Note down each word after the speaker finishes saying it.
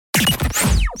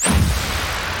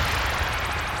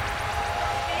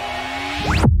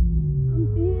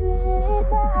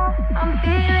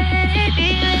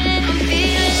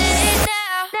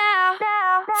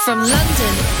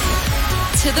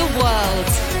to the world.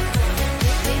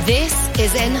 This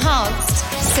is Enhanced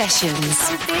Sessions.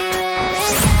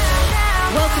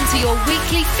 Welcome to your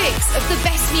weekly fix of the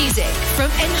best music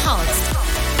from Enhanced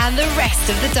and the rest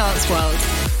of the dance world.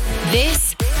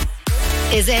 This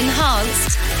is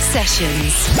Enhanced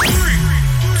Sessions. 3, 2,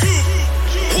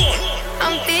 1.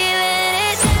 I'm feeling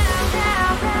it.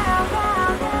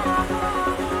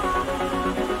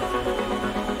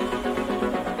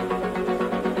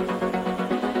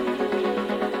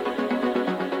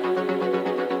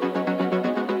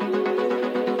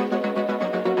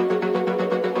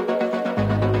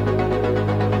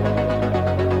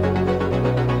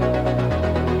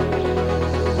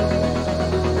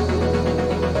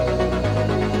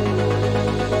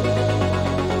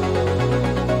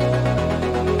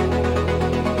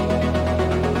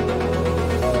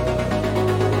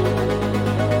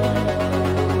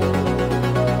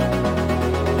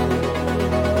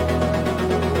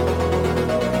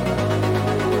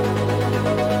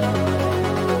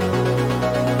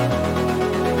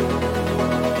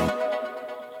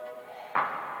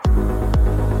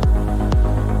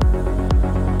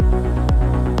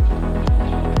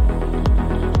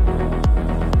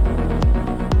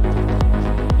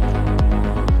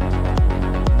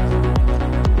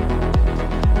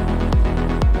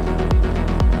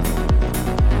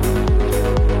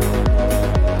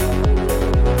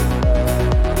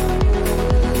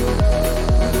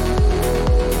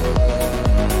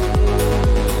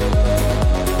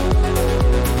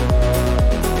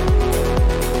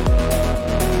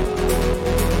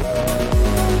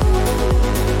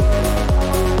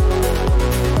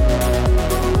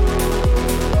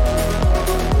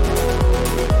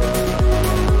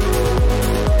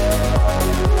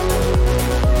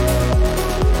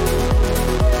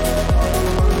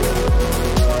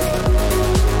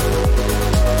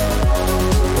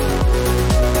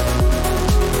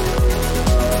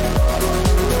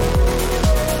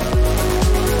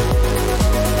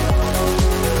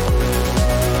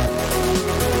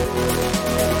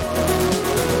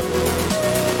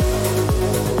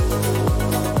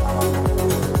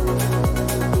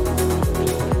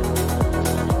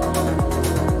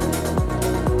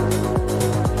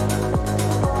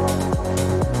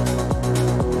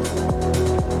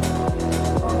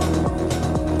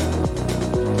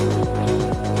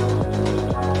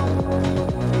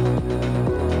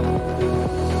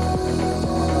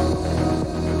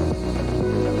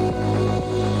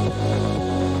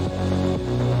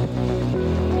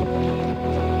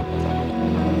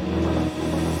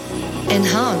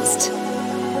 Enhanced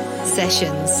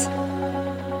Sessions.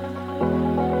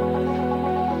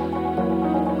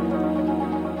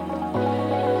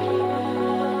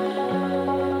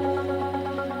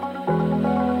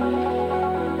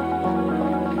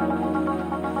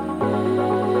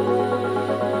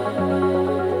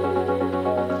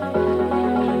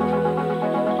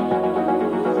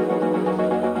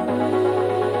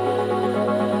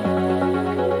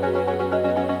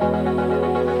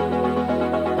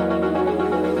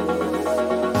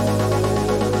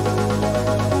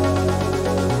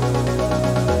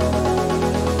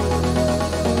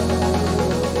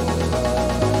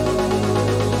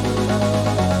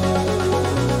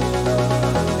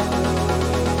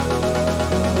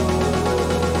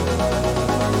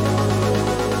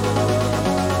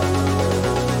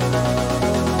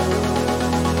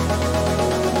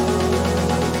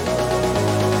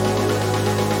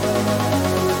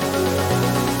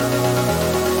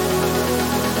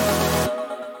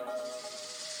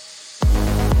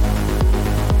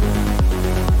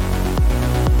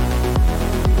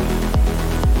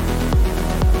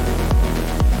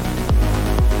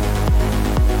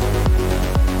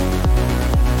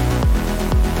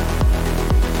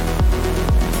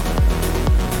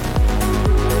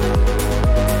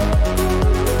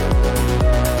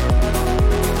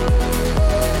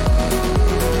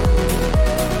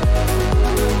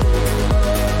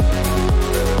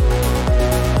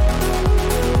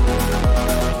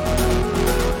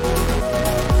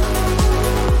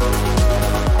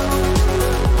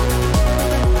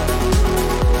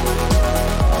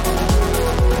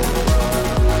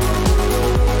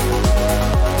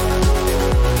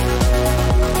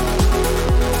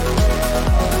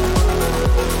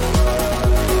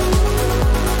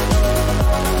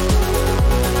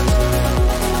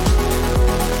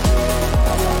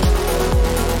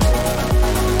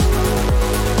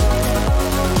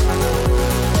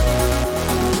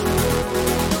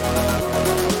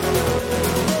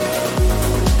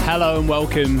 Hello and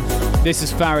welcome. This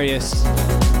is Farius,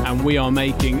 and we are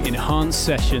making Enhanced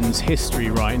Sessions history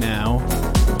right now.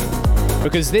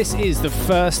 because this is the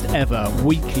first ever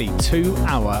weekly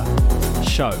 2-hour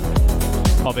show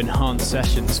of Enhanced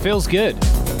Sessions. Feels good.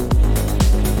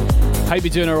 Hope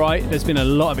you're doing alright. There's been a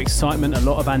lot of excitement, a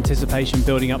lot of anticipation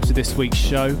building up to this week's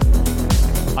show.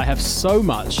 I have so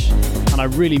much, and I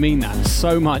really mean that,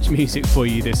 so much music for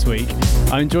you this week.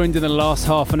 I'm joined in the last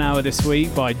half an hour this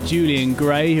week by Julian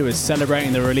Gray, who is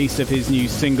celebrating the release of his new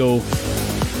single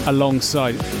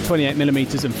alongside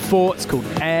 28mm and 4. It's called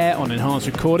Air on Enhanced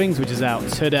Recordings, which is out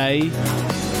today.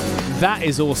 That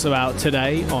is also out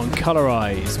today on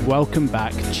Colorize. Welcome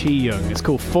back, Chi Young. It's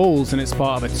called Falls and it's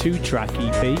part of a 2-track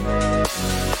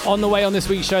EP. On the way on this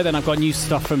week's show, then, I've got new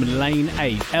stuff from Lane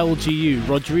 8, LGU,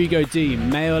 Rodrigo D,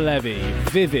 Mayo Levy,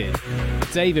 Vivid,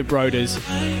 David Broders,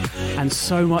 and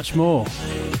so much more.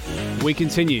 We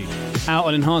continue. Out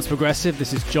on Enhanced Progressive,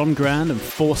 this is John Grand and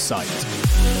Foresight.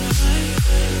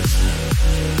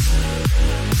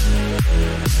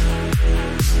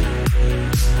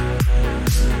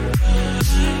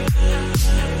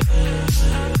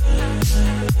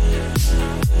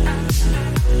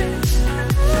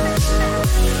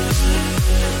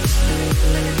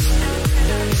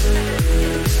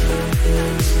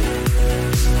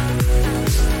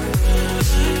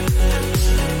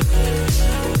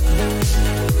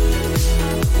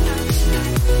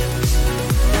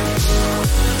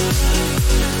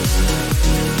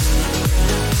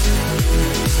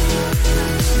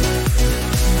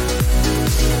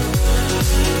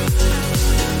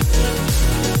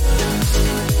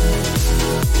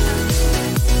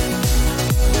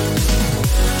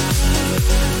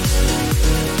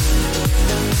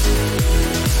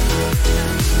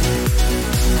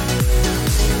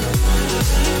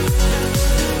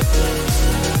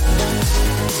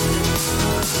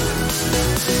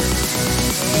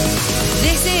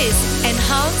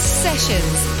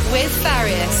 With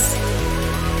Farius.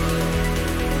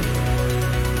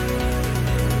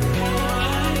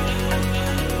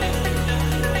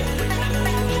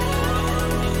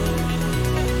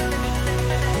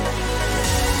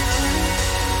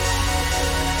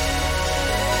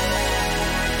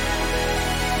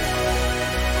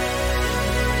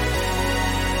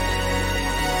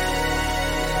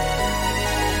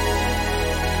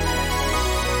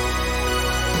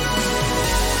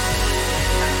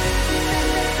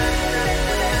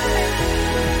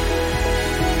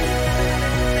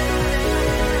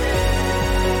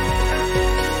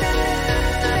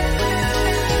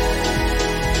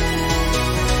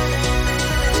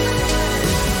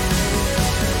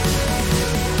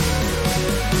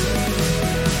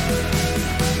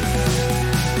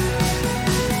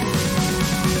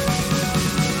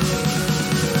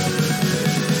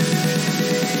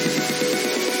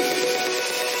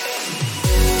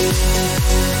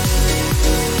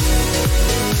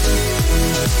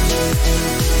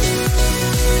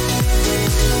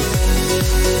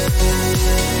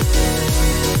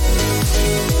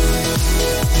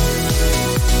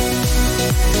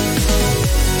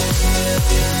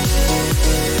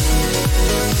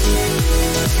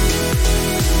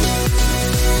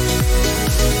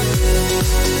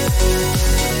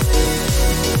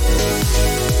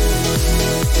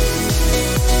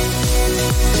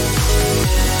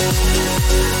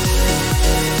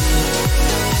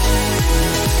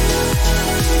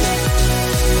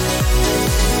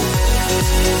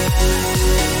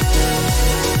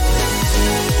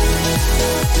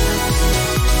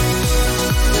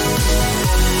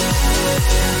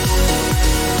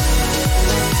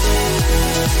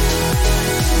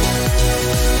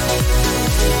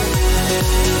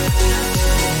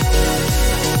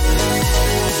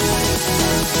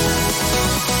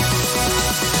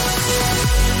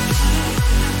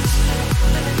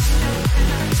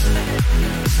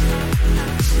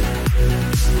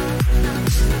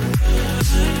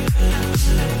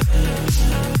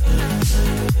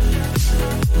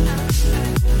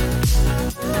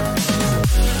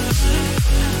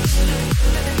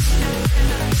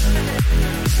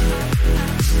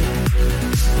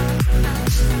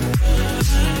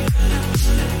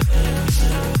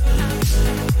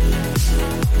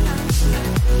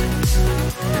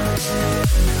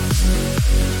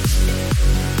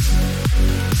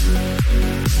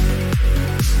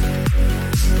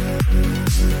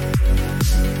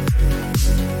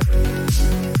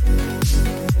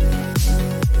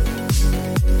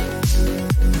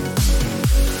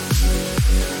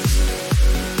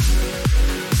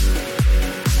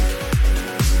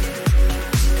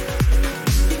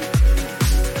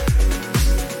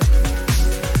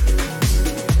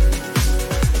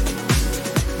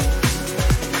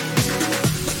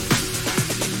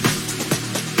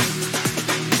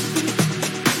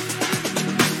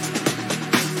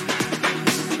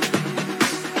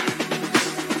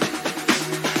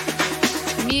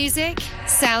 music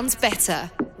sounds better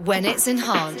when it's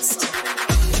enhanced.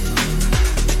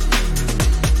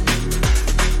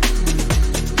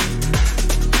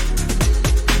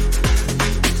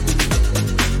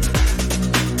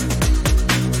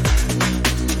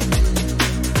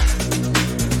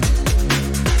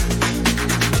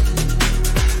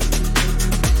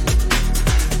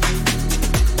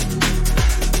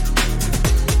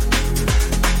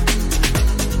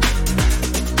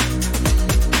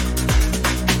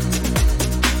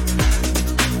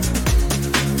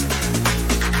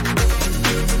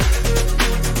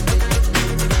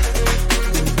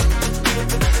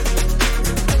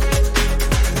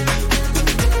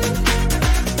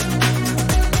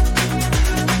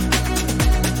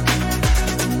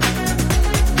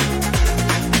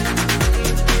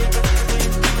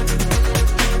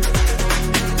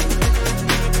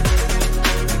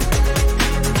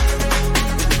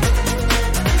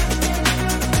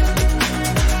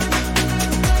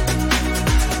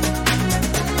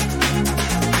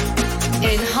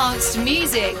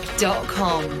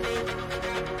 enhancedmusic.com.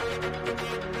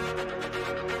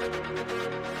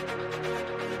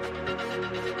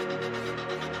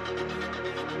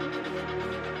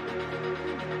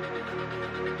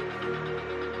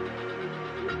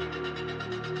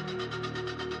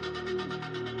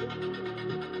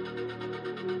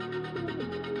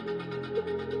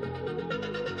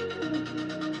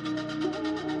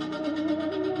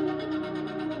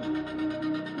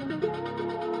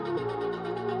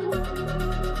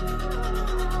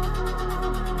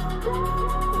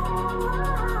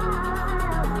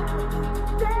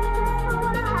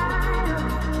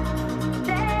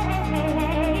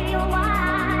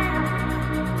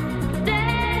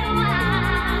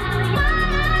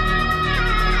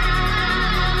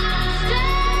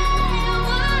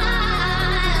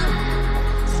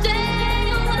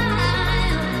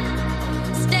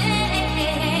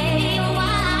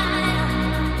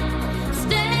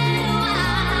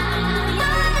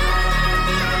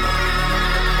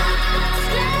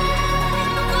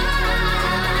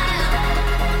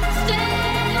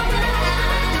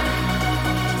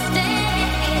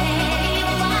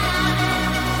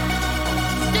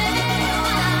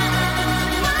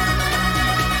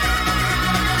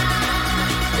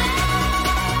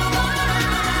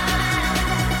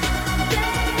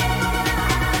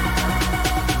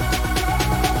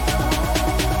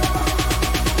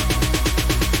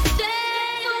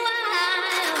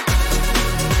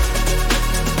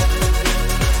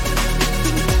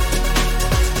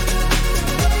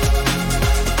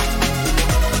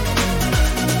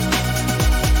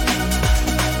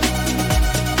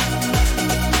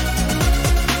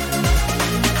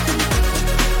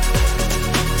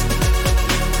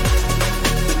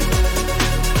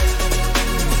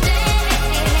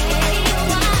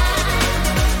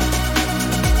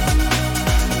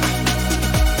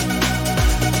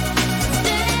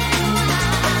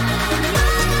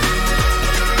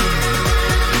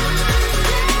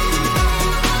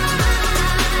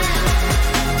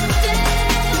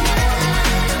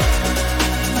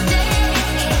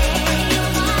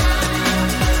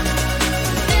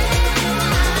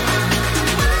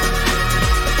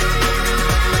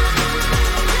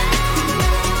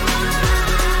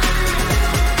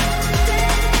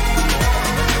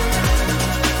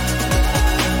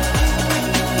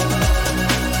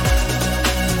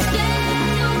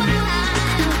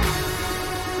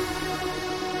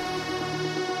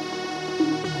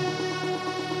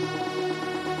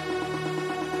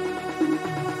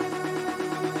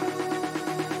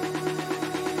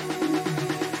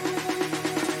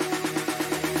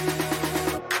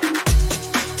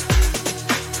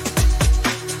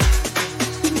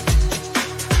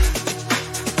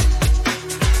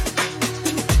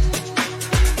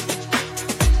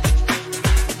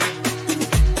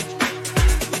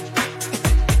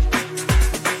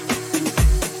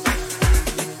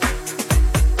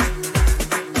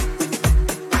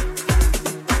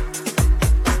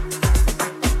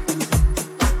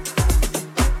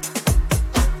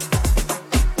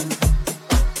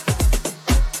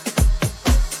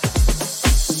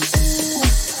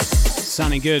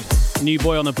 Sounding good. New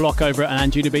boy on the block over at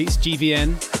Anjunabeats,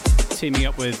 GVN, teaming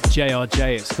up with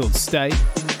JRJ. It's called Stay.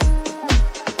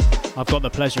 I've got the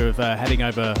pleasure of heading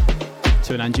over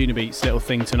to an Anjunabeats little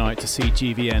thing tonight to see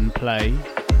GVN play.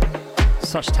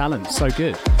 Such talent, so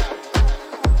good.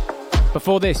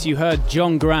 Before this, you heard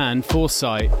John Grand,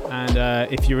 Foresight,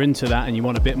 and if you're into that and you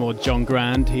want a bit more John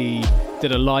Grand, he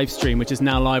did a live stream which is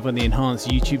now live on the Enhanced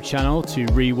YouTube channel to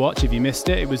rewatch if you missed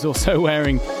it. It was also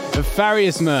wearing the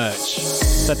Farius merch,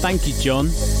 so thank you, John.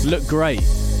 Look great.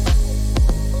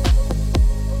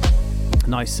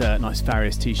 Nice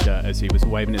Farius t-shirt as he was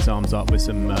waving his arms up with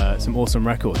some awesome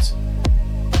records.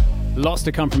 Lots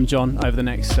to come from John over the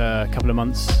next couple of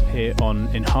months here on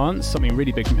Enhanced. Something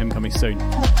really big from him coming soon. So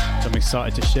I'm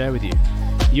excited to share with you.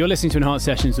 You're listening to Enhanced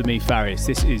Sessions with me, Farius.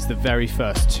 This is the very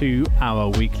first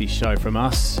 2-hour weekly show from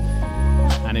us.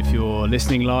 And if you're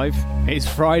listening live, it's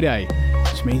Friday,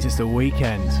 which means it's the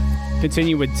weekend.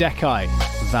 Continue with Dekai,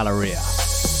 Valeria.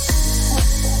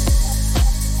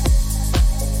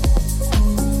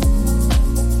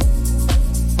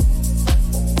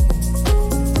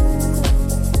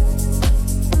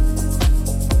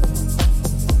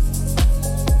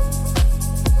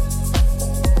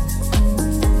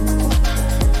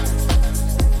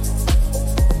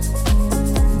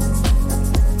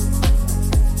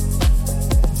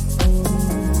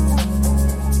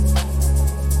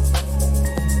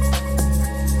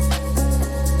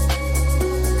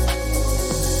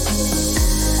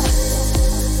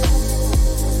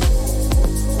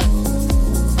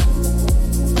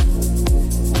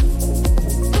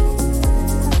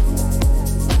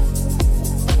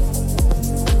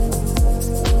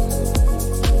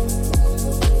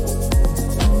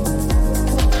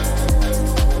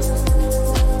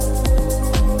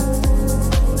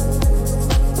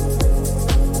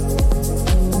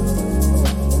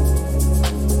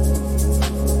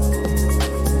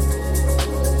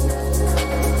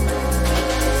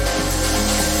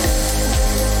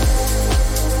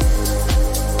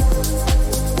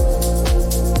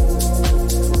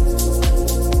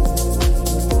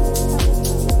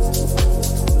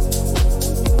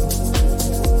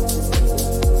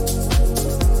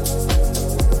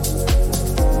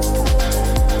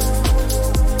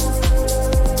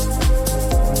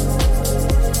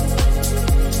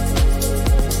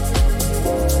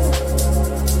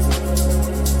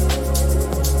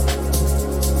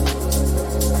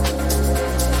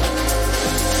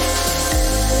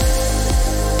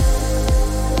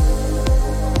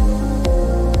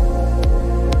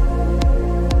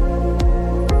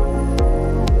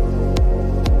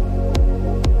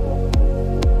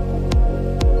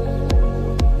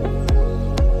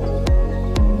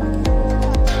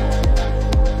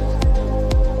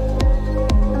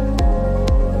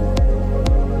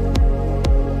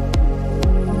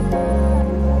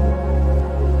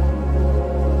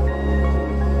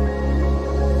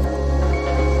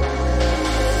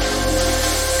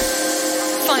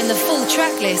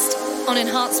 Tracklist on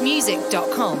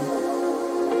enhancedmusic.com.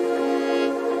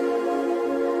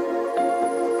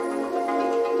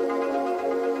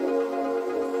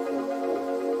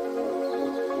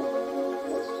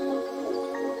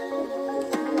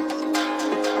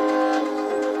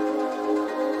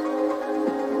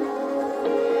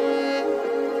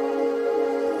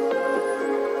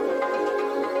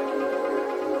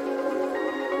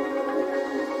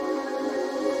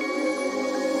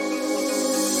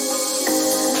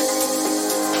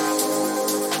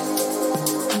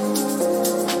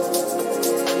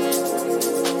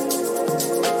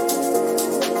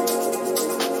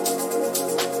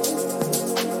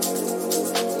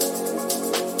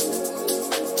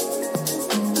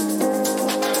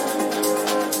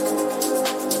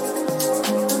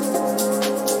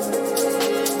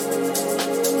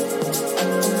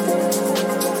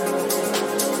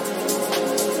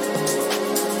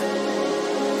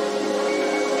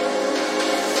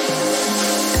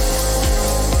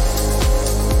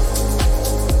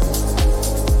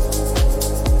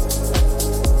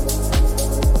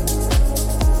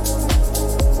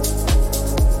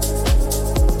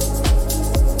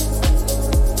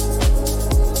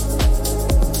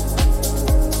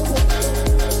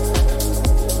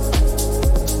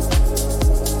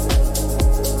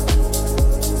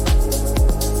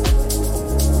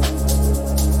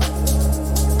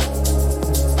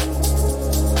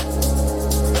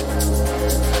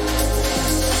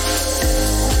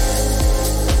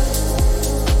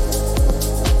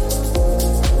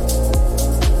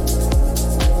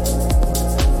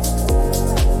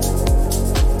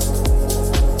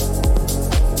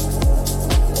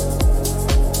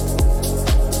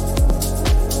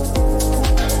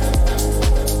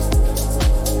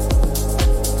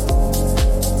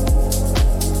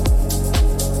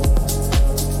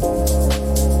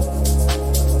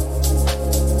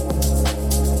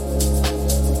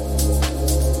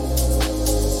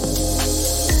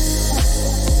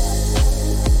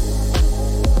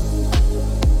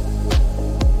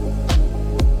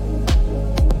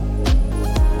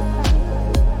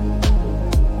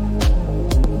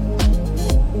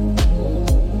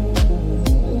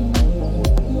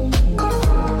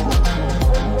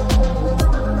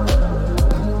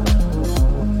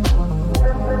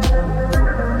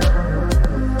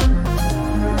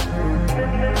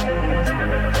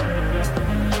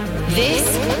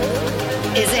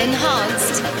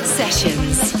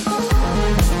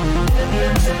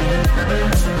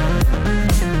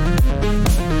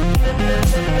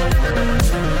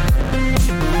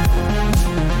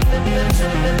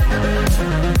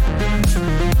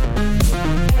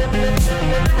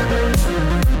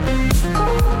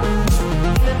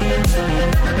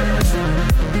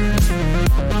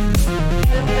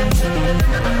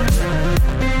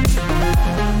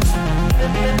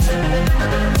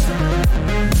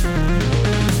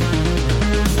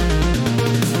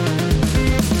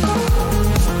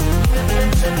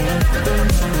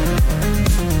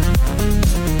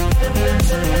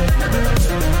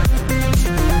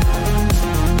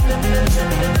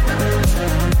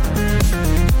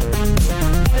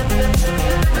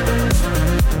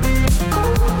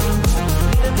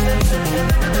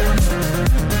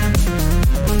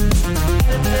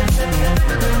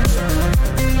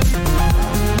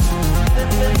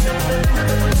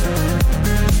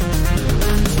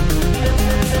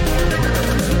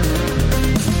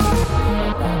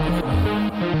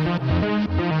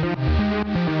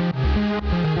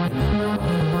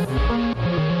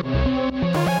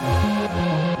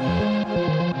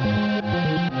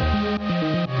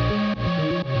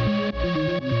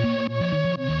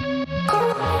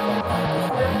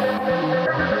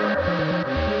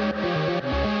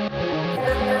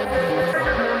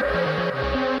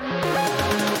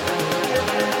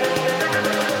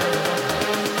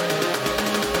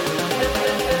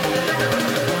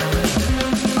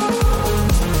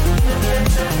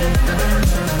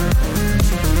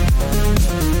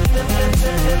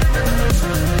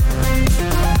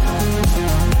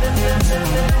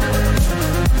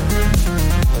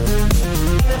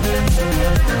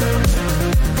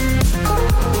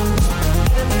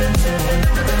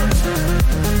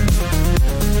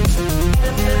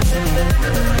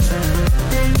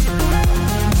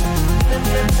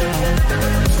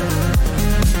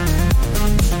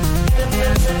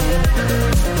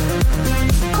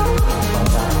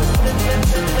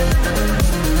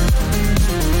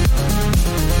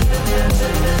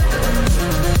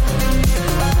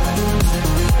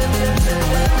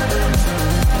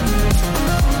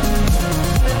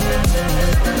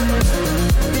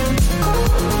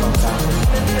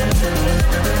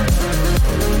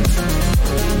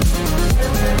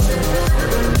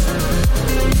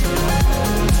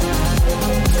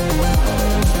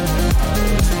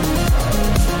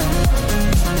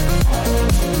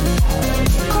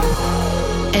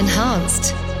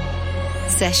 Enhanced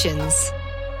Sessions.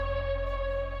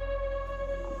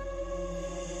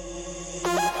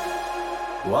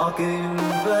 Walking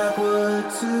backward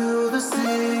to the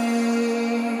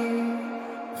sea,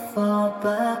 fall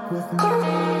back with me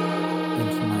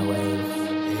into my waves,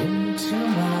 into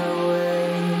my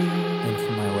waves, into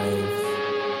my waves.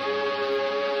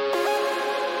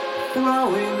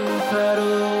 Throwing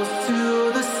petals to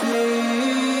the sea,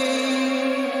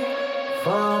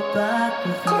 fall back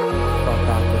with me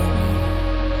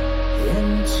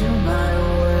into my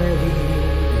waves.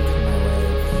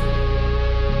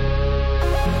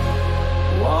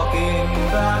 Walking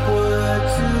backward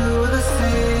to the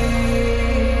sea,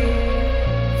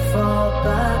 fall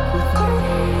back with me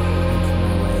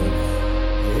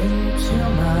into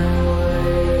my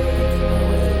waves,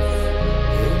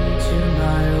 into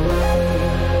my waves.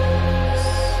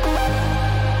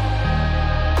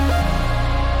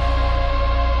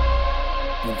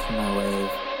 Into my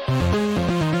waves.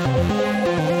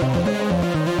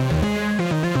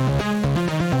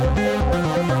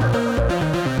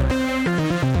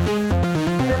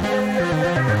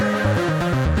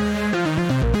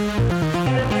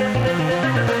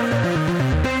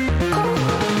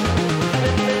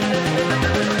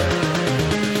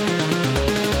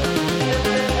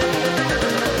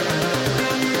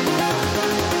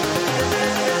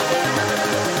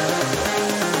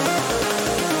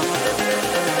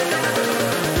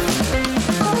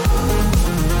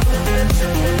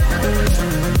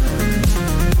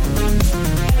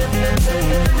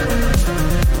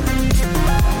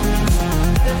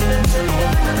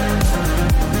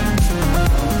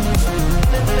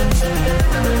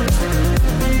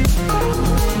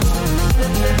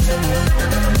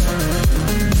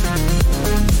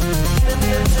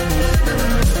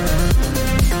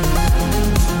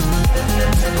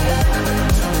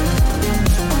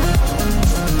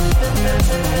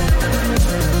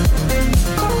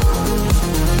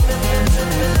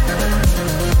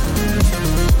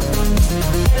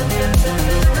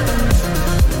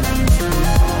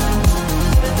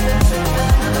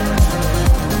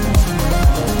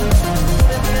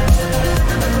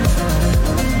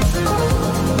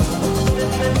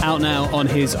 On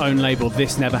his own label,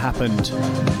 This Never Happened,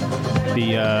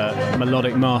 the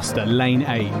melodic master, Lane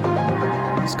 8.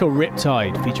 It's called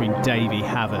Riptide, featuring Davey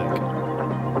Havoc.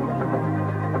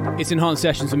 It's Enhanced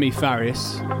Sessions with me,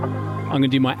 Farius. I'm going to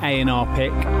do my A&R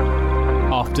pick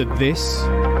after this.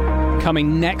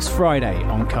 Coming next Friday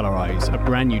on Colorize, a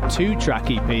brand new 2-track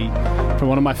EP from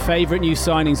one of my favourite new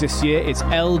signings this year. It's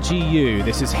LGU.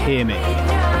 This is Hear Me.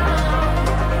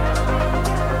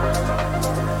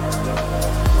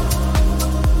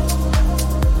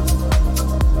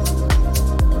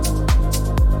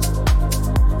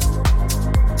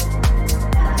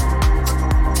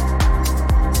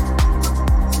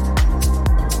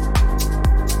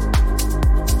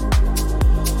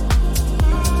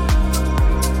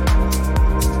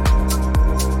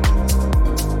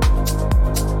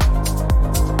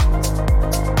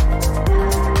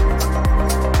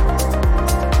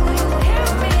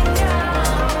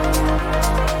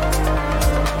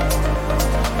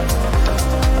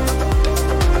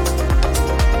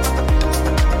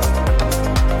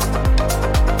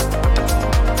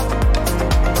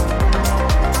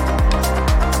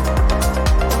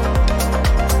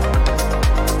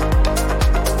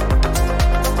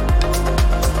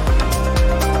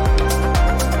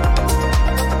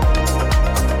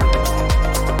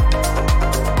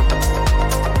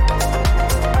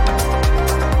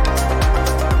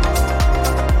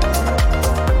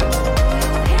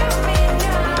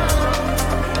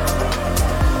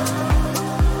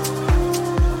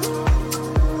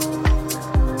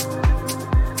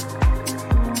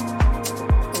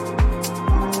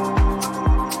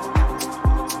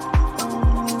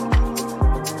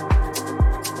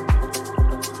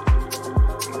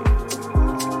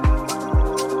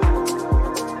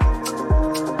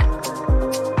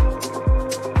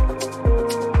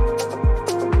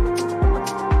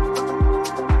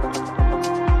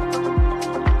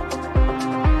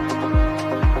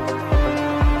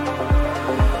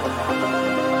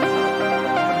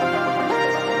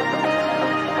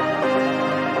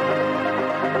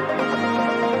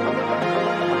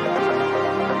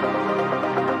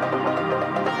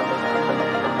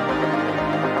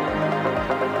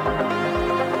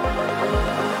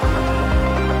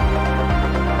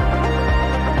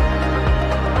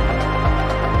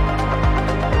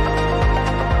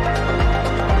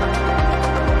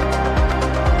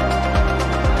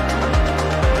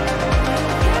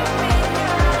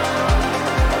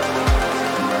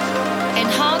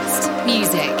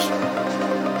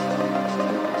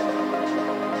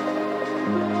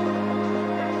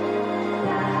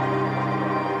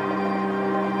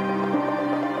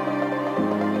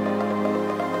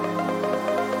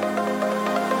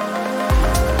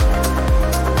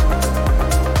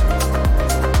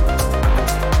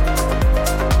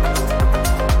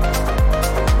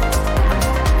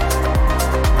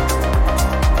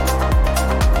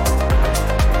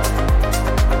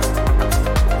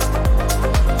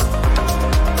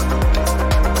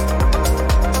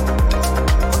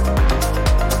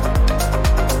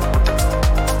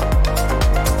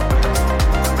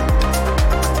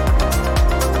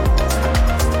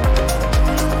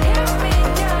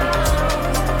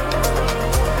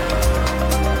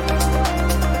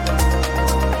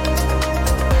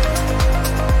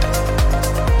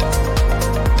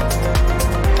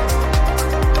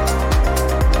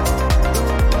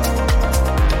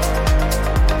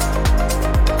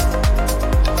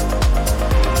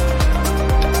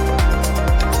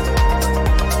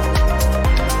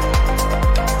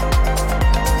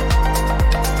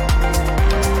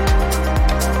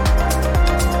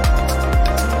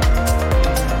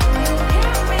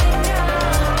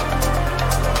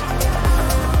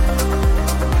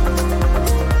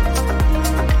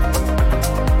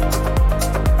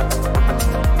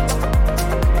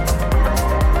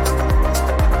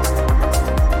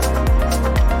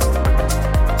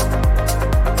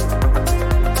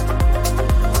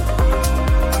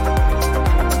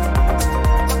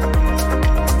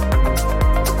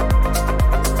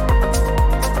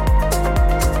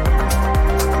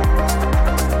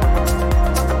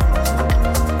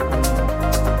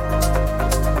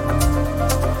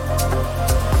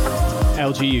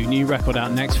 LGU, new record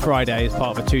out next Friday as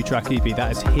part of a 2-track EP.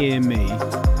 That is Hear Me.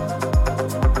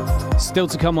 Still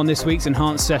to come on this week's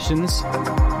Enhanced Sessions.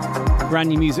 Brand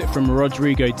new music from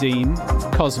Rodrigo Deem,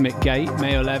 Cosmic Gate,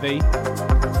 Mayo Levy.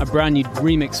 A brand new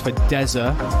remix for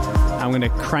Deza. I'm going to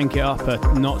crank it up a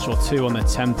notch or two on the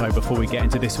tempo before we get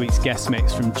into this week's guest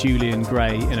mix from Julian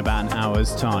Gray in about an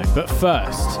hour's time. But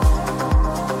first,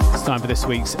 it's time for this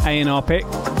week's A&R pick.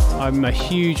 I'm a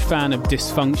huge fan of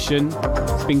Dysfunction.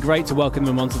 It's been great to welcome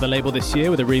them onto the label this year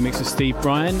with a remix of Steve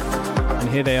Bryan. And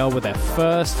here they are with their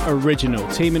first original,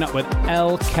 teaming up with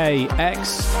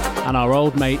LKX and our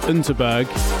old mate Unterberg.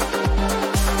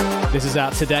 This is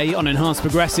out today on Enhanced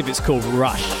Progressive. It's called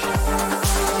Rush.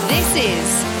 This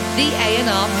is the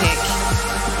A&R pick.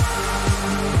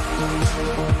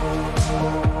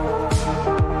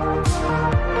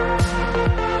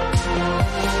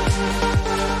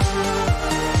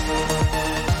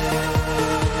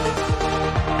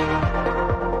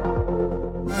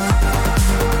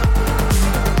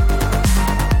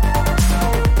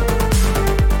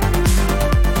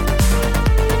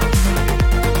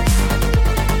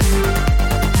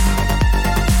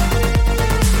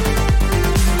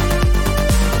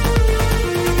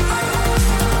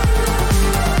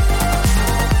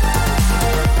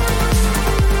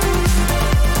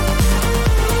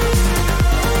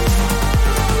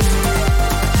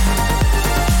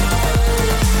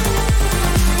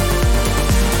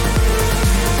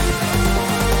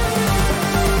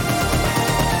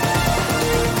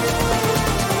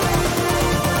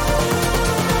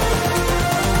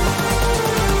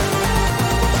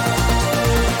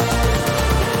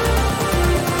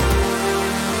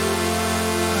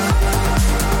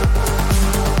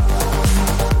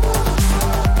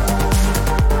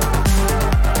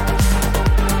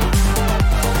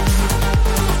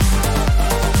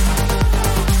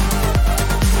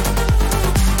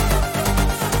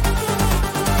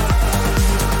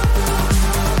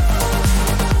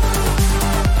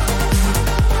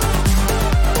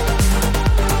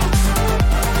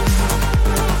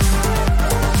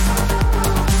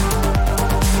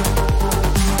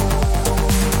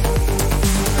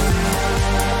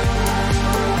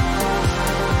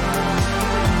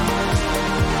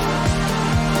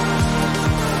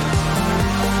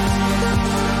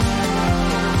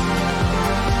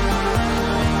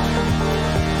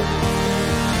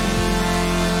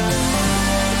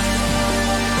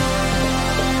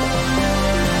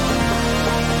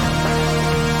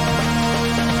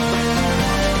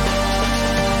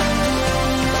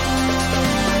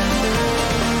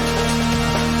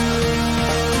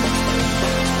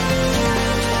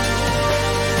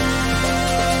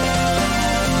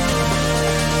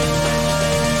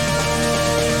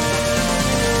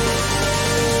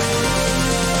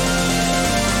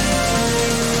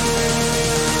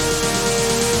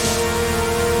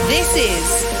 This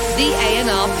is the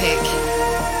A&R pick.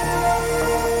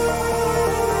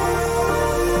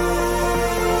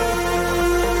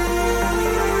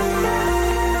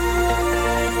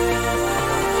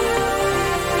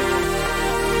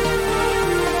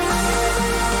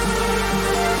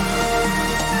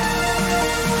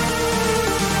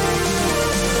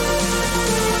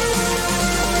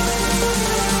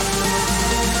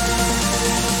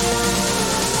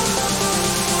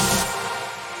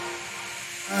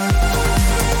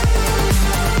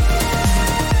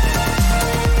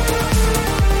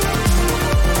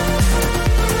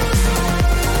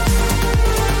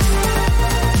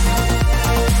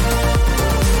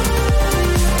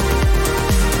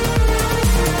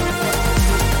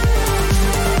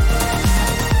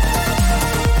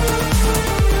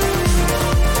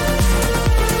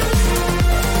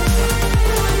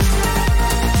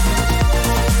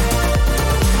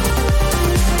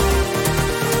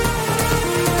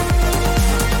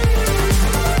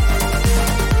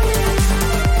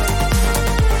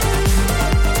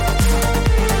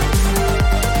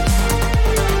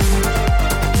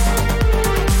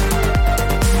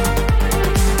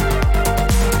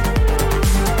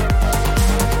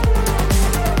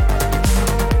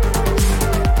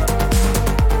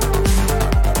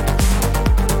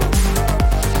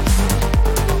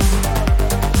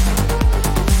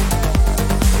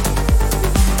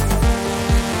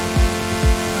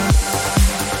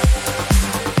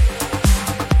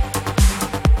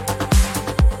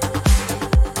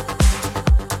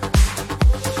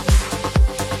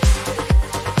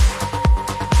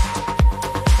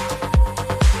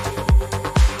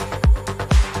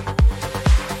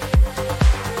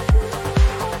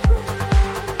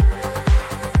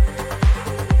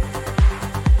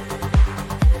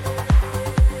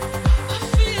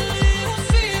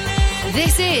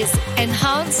 This is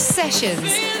Enhanced Sessions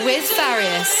with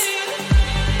Farius.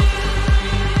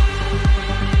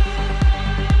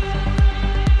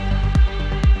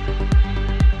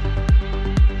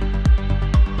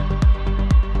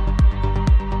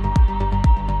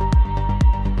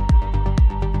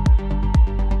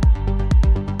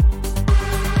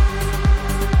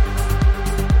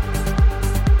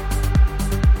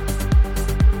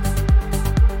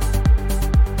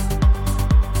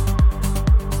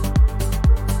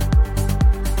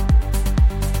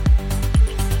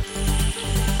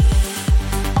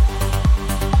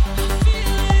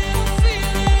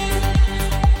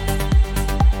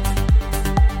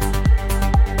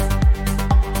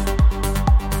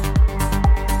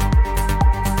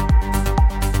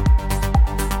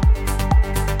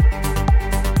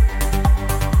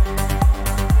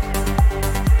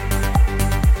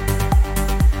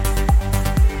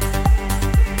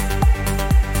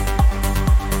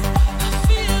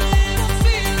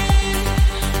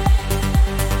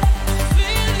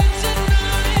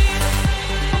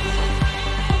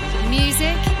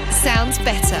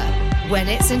 When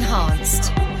it's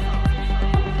enhanced.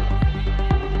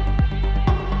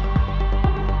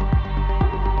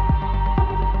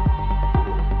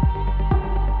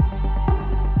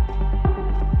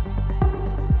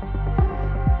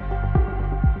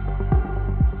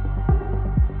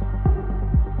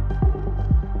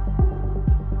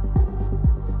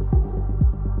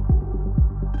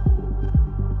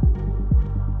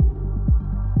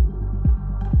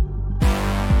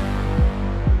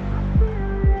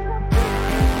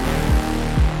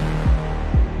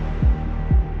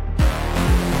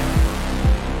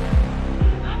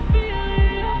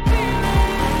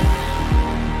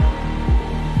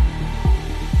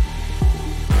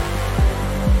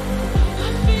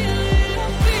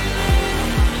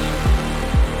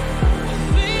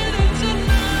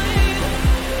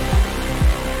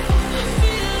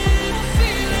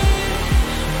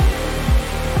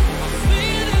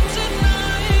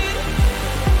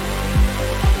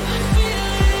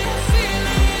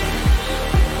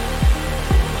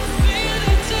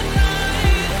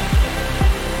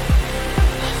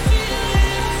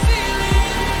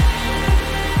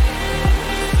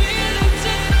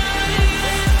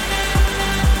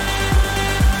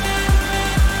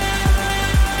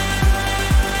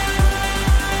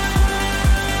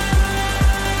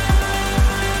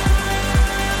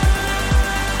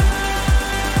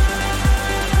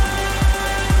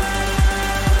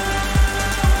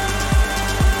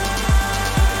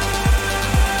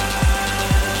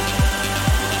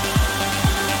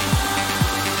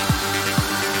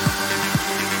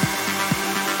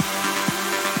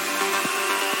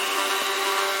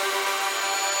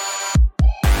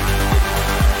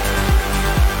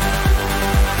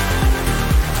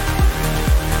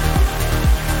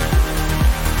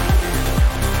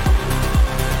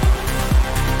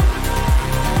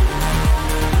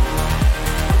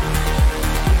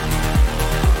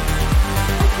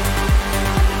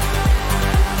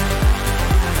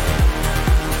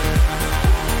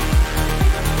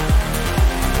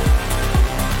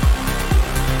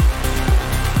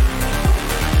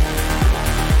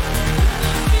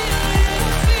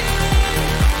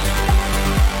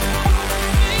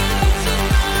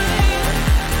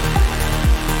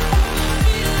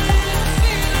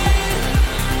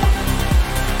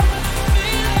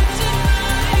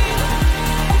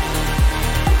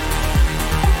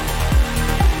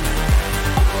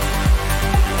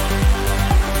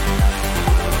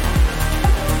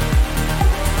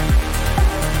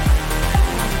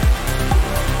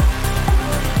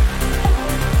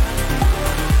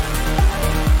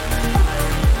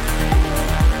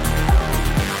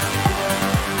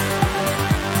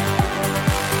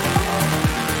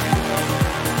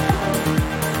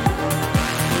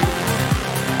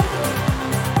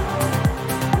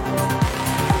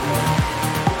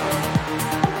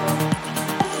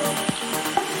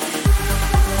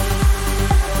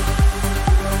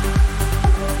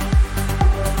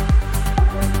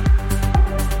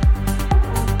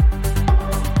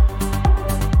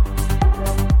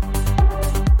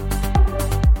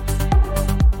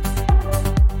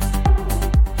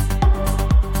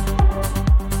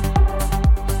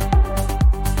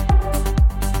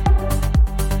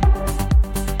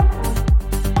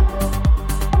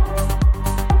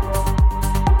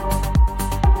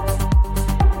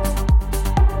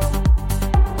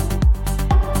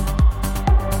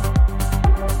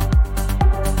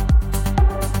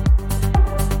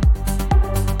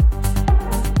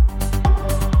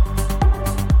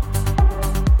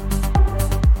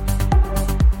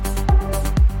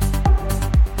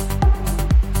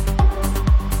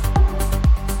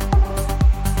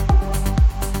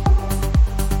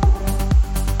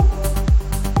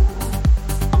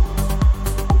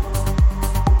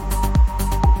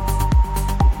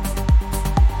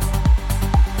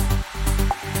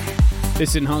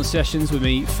 This is Enhanced Sessions with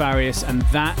me, Farius, and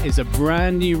that is a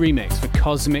brand new remix for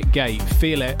Cosmic Gate,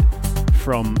 Feel It,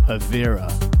 from Avira.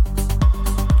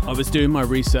 I was doing my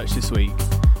research this week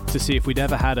to see if we'd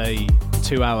ever had a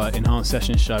 2-hour Enhanced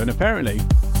Sessions show, and apparently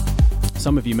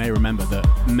some of you may remember that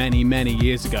many, many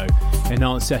years ago,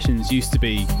 Enhanced Sessions used to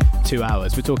be 2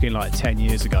 hours. We're talking like 10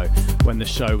 years ago when the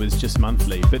show was just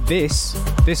monthly. But this,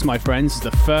 my friends, is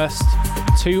the first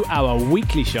 2-hour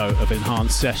weekly show of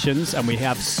Enhanced Sessions, and we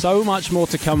have so much more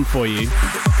to come for you.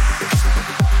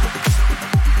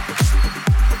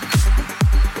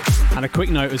 And a quick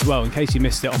note as well, in case you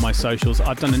missed it on my socials,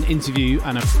 I've done an interview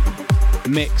and a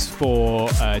mix for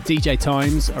DJ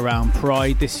Times around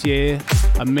Pride this year.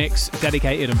 A mix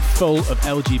dedicated and full of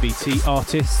LGBT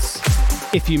artists.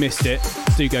 If you missed it,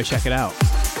 do go check it out.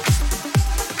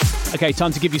 Okay,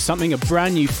 time to give you something, a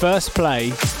brand new first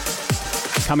play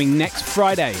coming next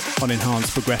Friday on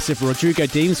Enhanced Progressive. Rodrigo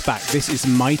Deems back. This is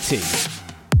Mighty.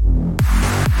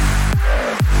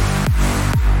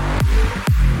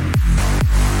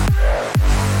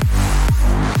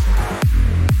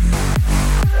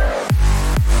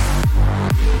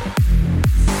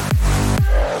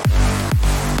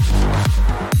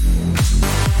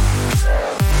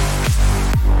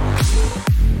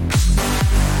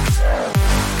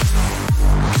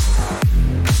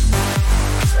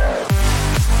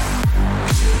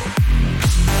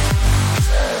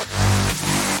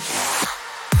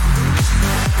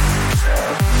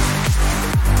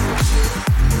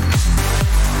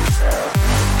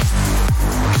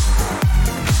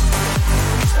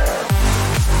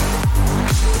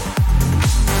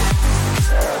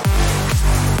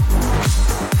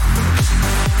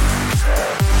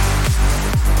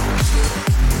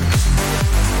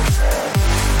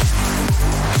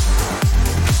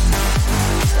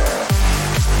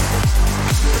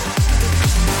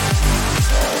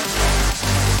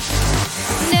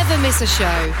 A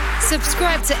show.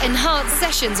 Subscribe to Enhanced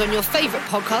Sessions on your favourite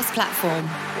podcast platform.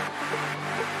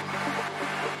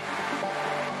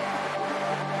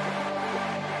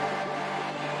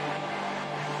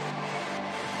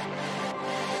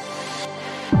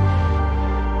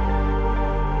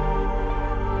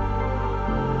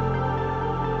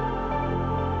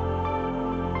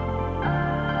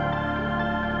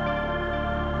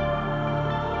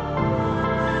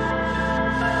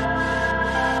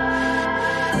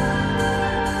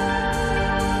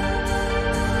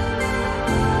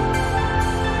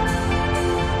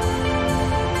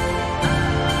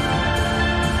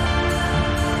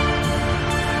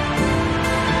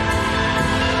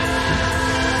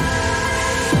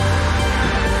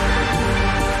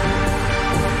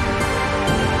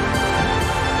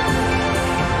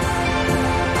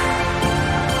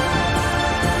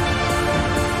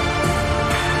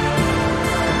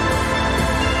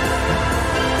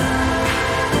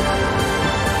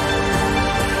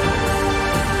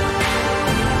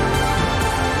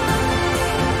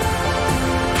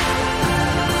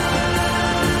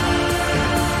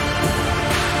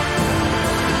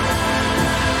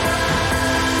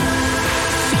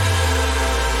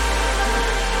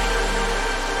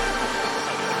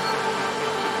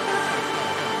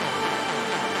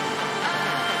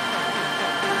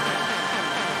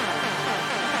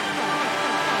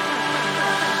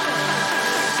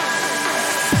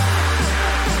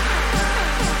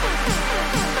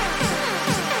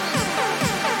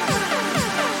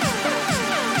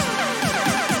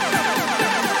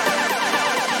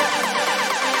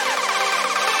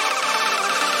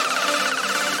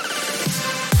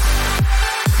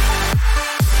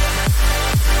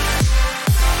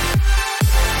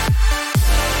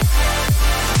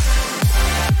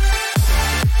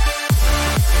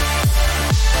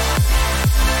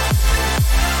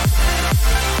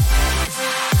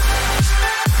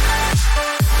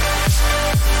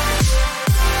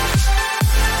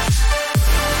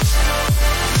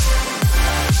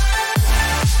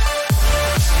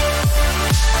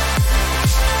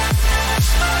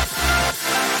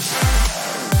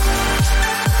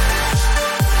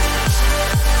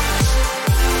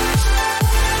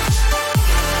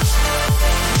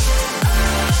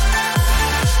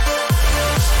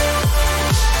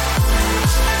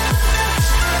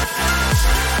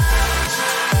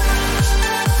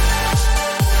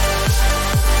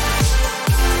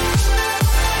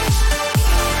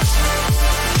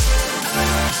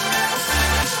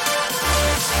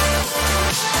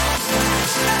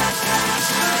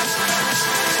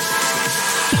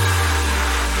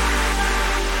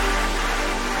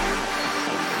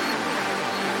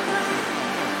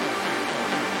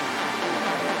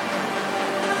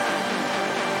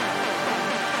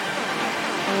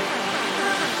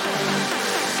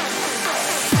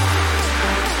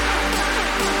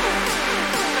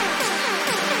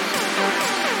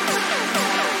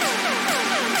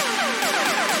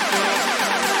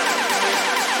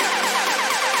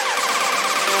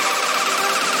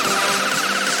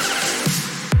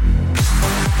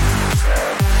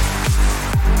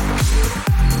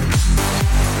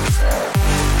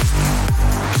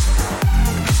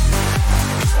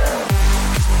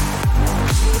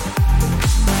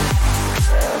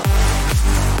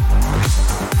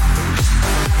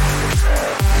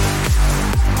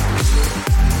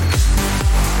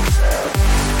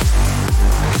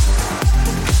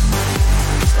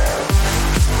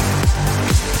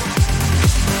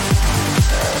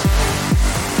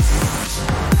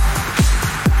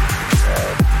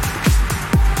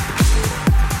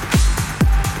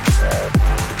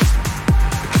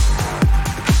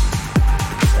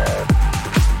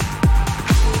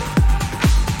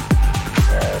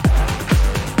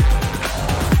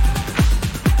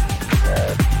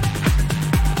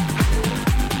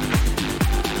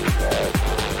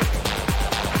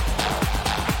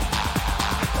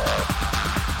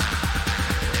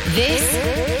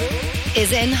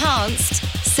 Enhanced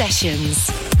Sessions.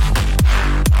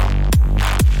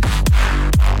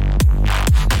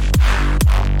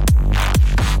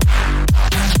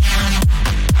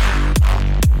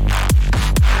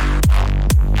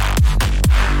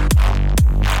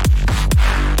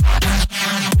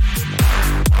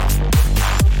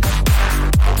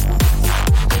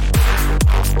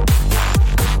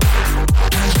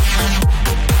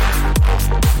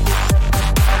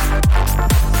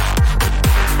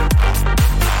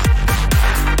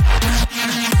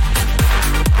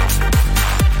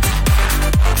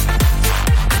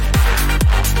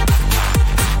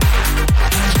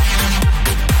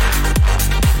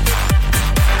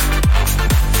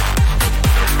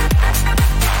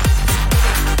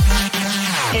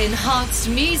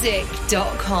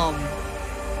 enhancedmusic.com.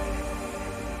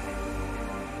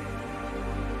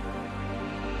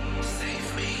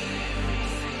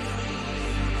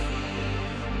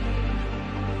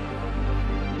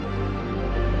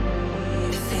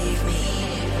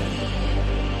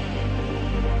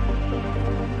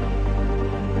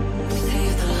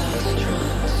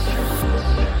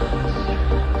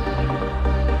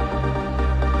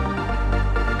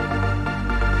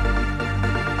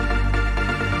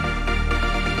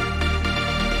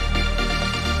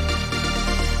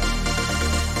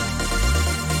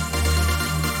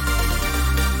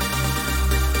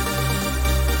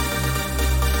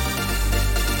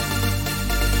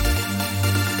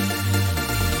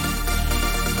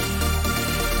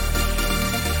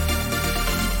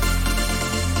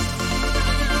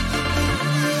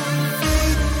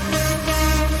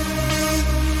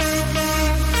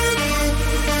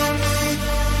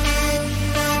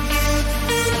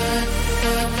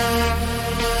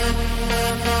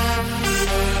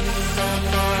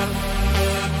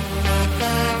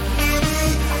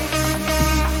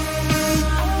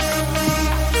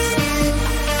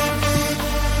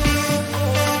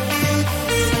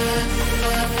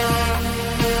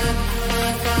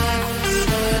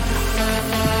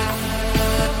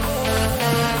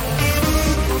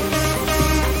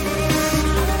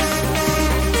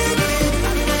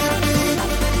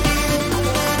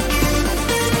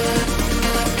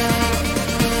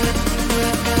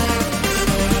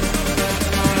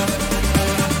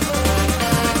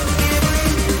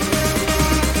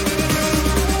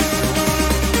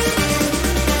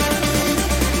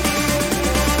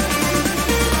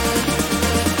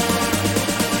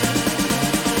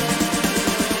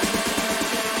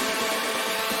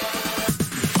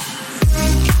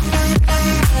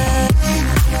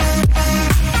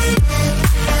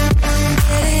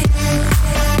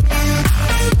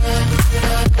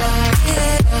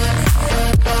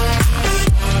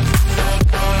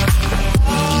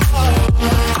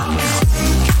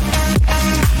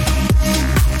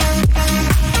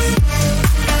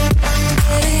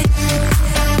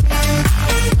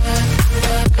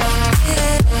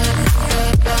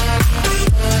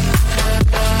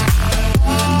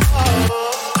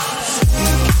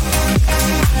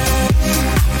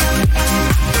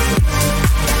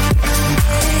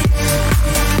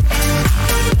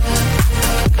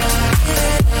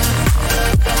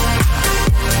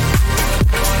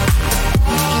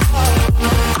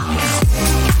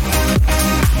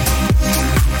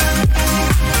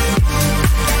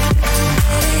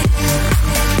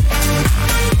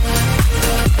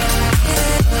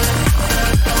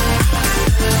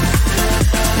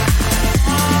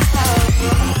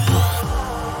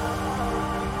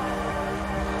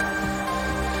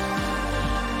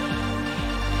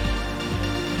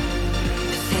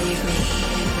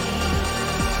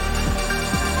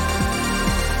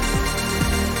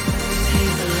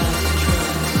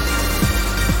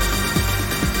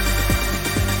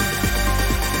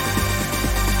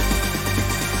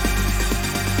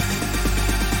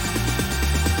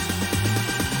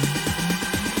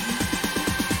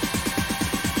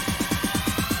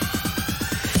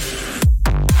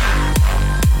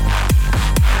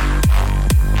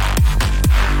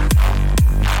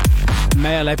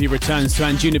 Maor Levi returns to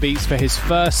Anjunabeats for his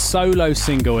first solo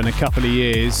single in a couple of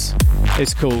years.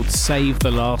 It's called Save the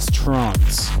Last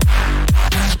Trance.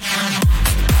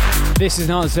 This is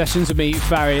Enhanced Sessions with me,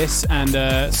 Farius,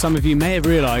 and some of you may have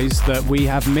realised that we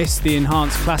have missed the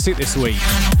Enhanced Classic this week.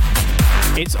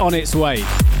 It's on its way.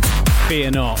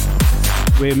 Fear not.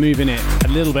 We're moving it a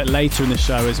little bit later in the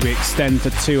show as we extend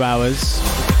for 2 hours.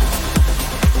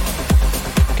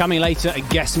 Coming later, a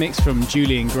guest mix from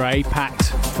Julian Gray, packed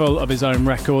full of his own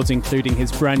records, including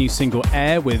his brand new single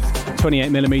Air with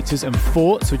 28mm and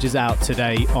Forts, which is out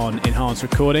today on Enhanced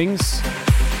Recordings.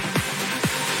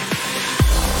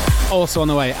 Also on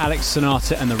the way, Alex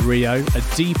Sonata and the Rio,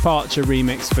 a Departure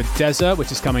remix for Desert,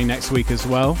 which is coming next week as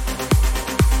well.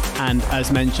 And as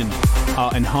mentioned,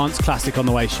 our Enhanced Classic on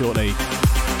the way shortly.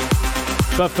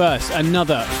 But first,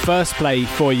 another first play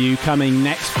for you coming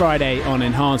next Friday on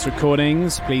Enhanced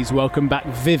Recordings. Please welcome back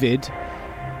Vivid.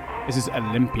 This is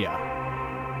Olympia.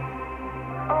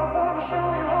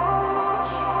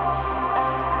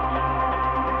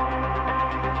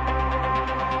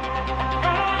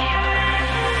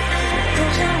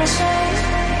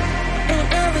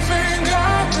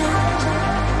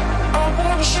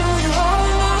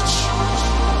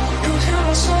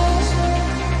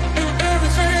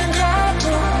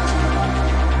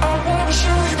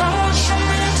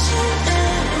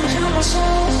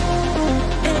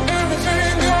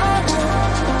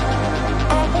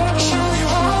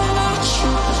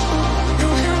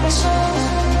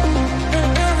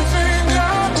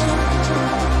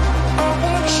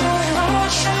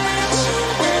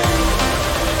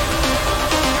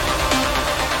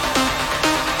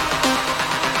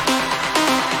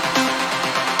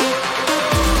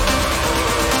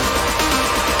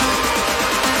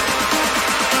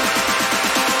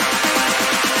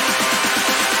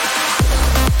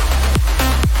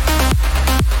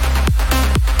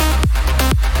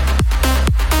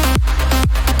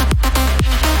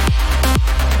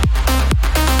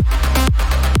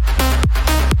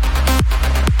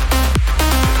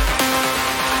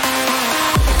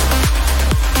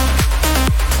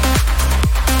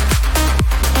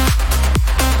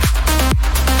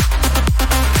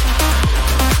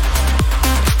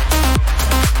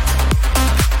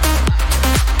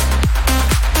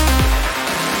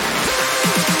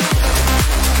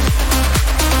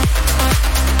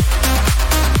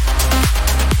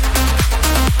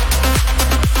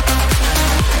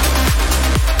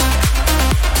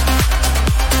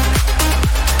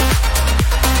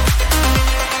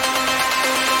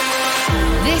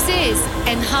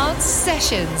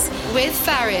 With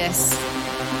Farius.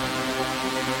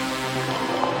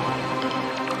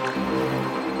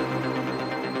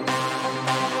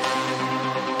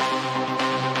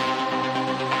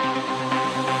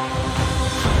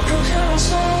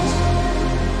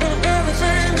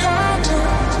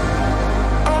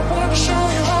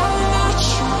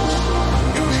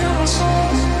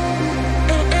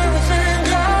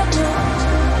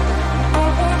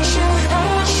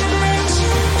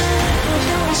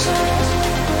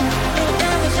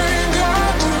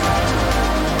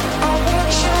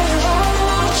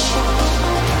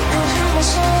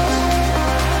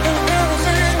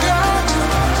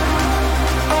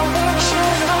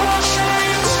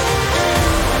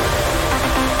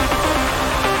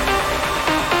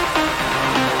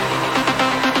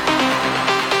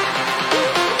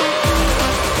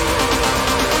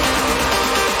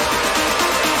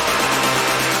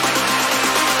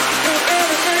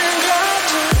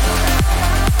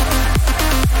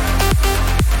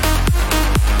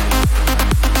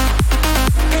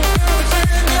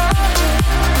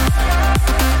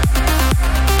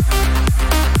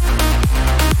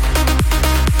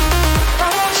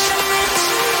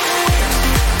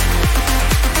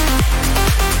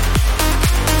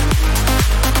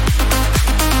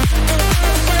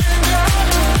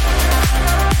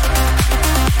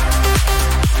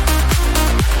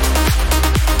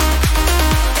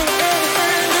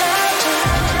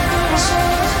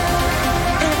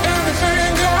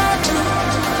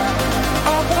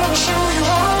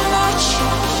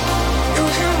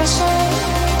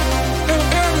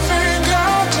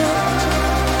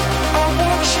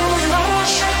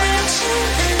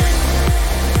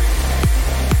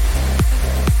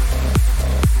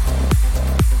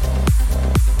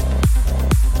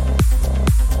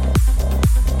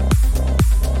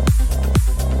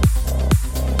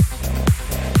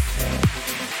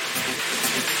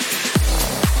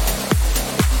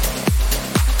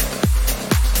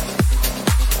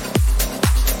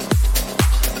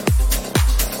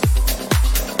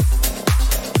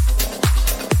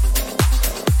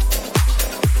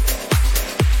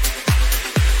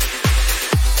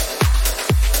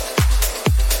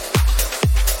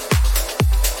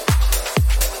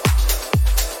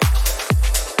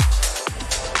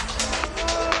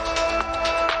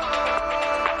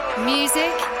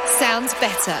 Music sounds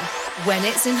better when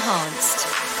it's enhanced.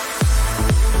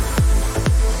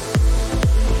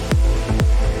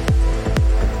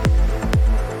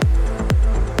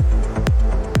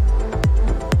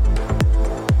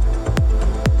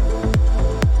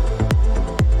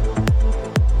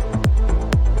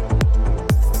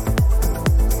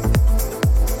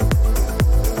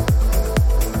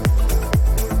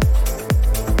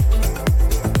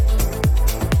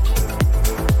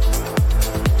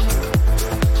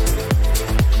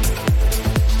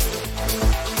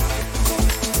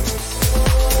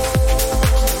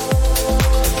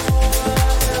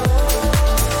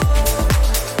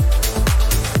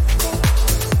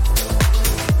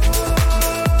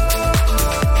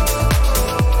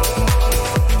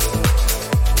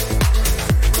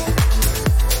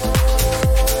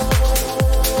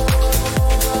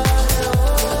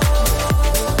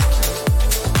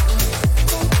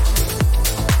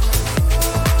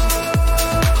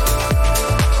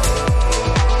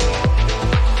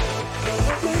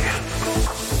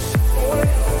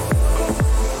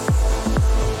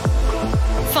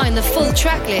 find the full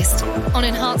track list on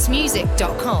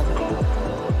enhancedmusic.com.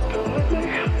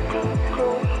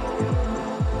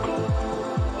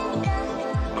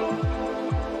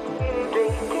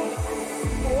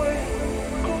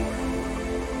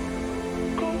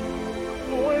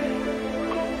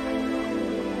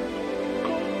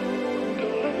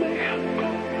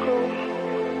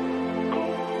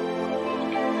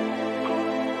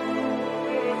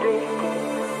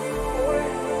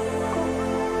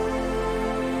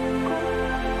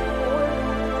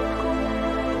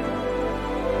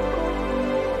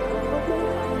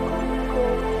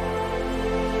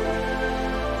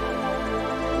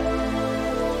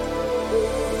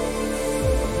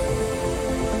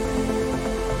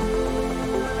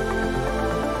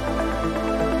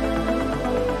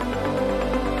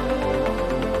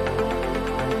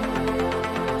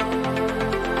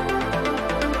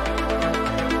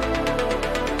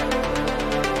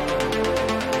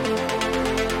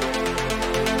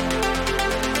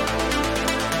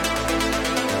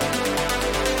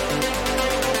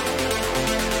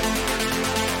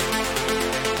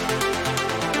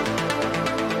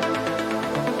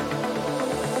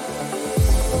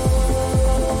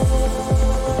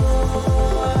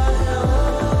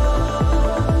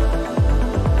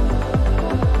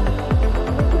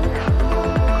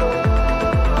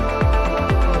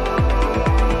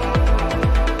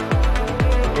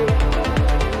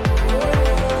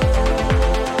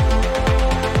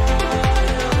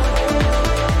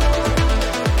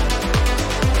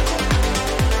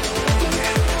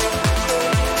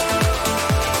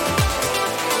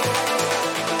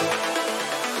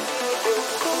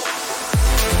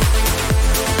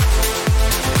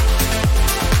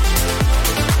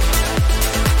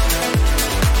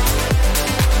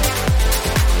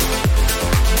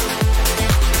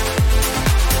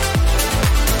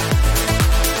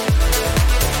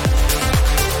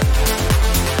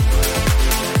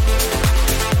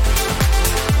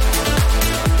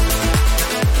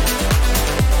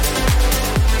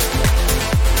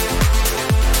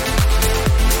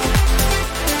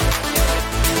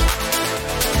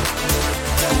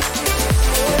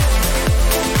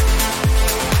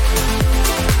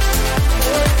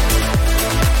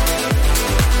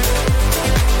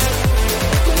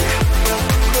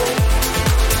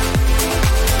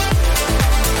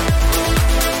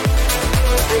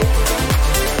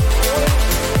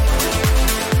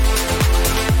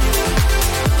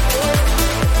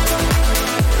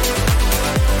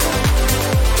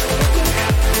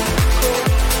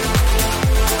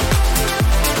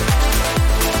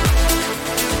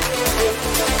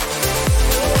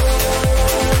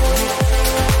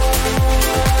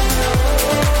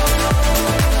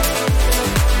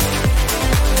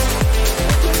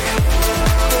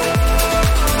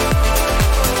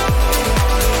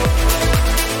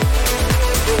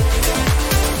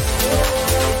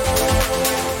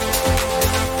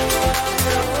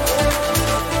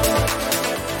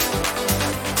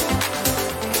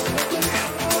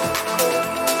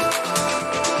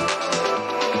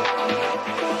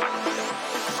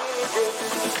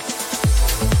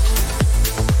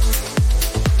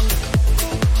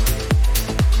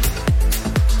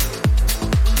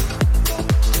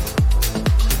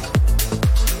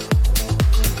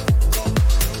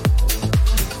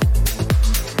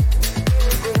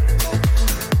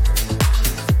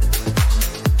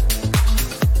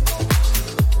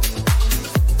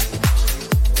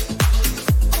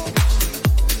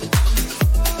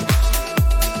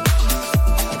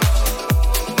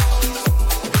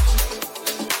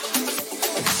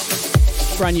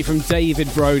 brand new from David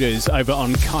Broders over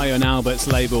on Kyau Albert's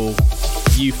label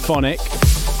Euphonic.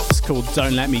 It's called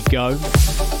Don't Let Me Go.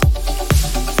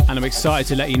 And I'm excited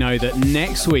to let you know that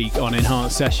next week on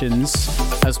Enhanced Sessions,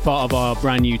 as part of our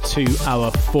brand new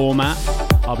 2-hour format,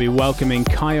 I'll be welcoming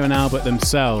Kyau and Albert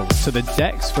themselves to the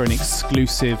decks for an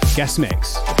exclusive guest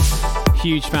mix.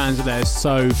 Huge fans of theirs,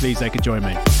 so pleased they could join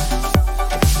me.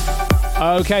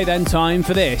 Okay then, time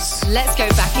for this. Let's go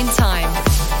back in time.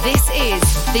 This is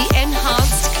the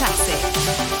Enhanced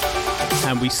Classic.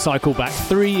 And we cycle back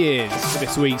 3 years for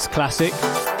this week's classic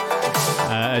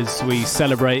as we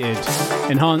celebrated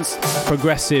Enhanced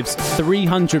Progressive's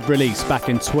 300 release back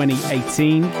in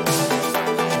 2018.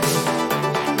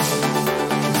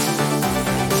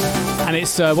 And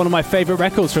it's one of my favourite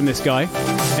records from this guy,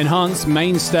 Enhanced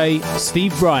mainstay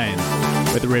Steve Bryan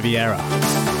with Riviera.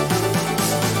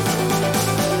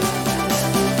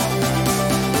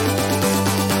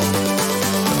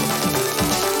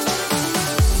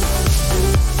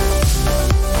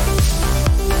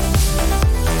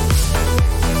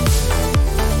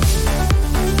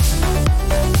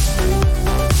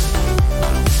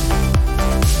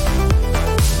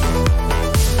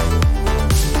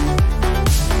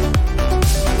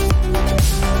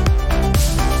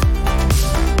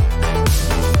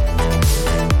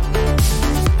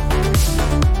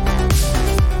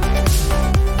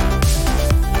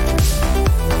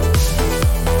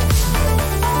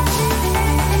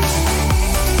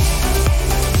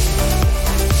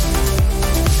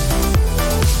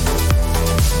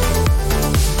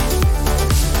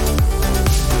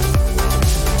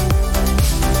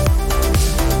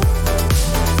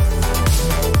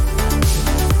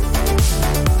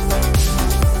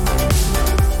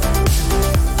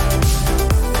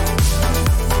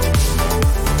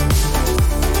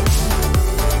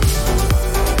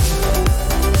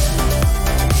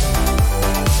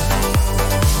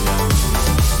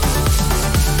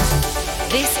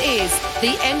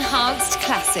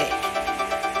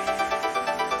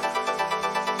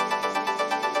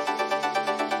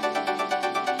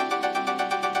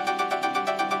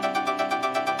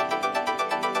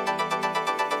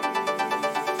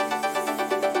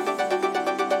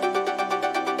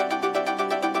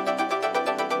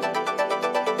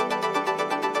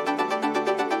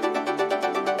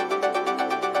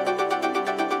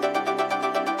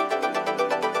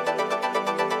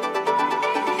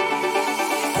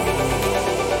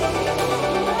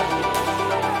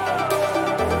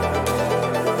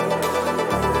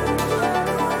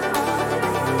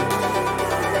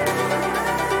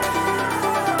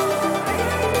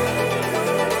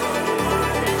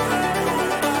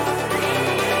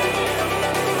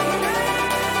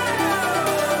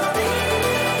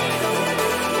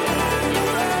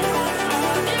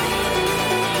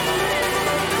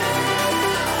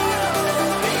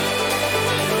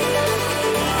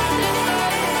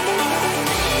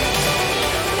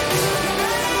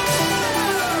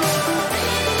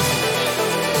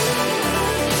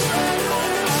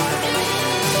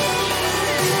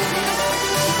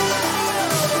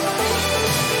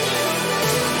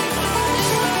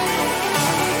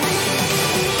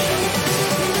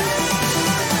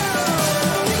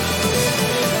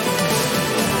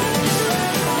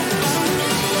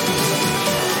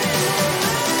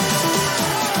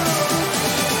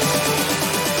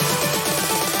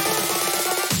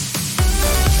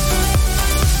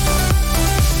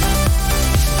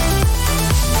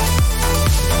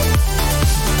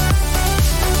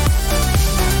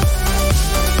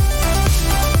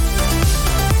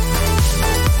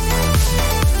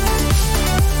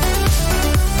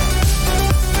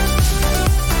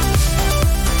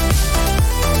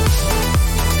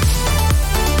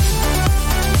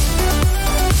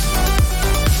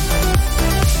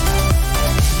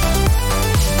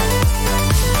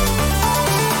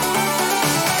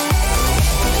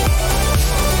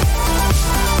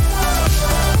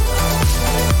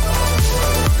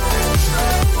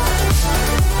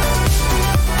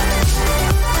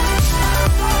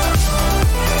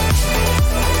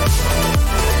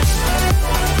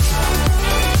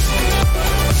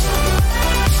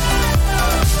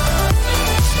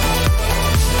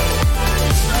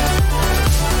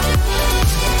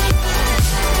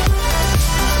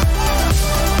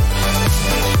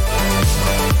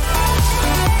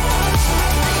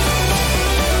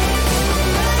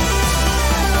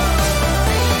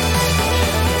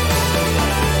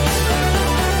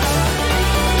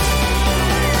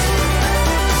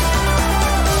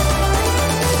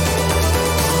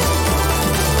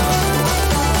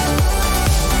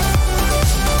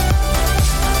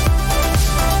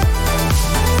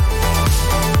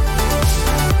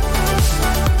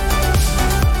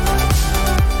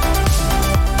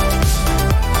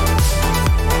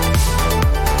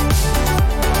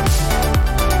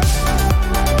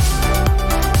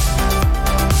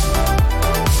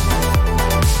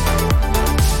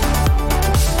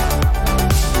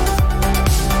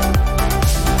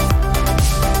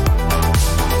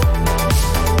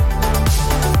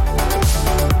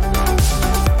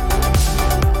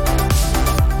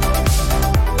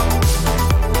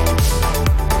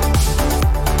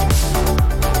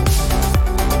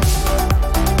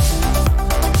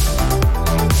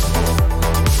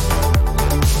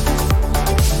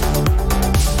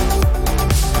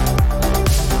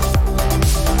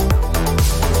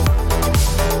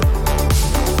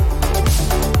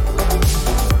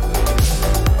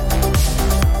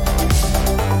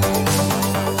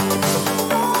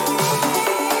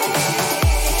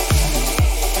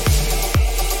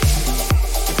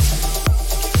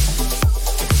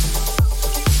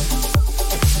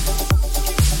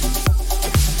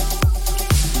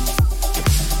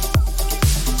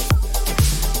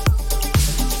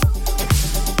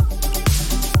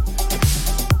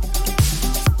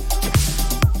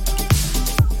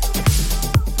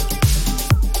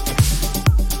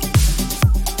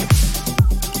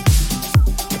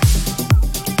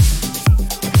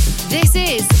 This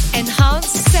is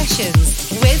Enhanced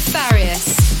Sessions with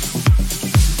Farius.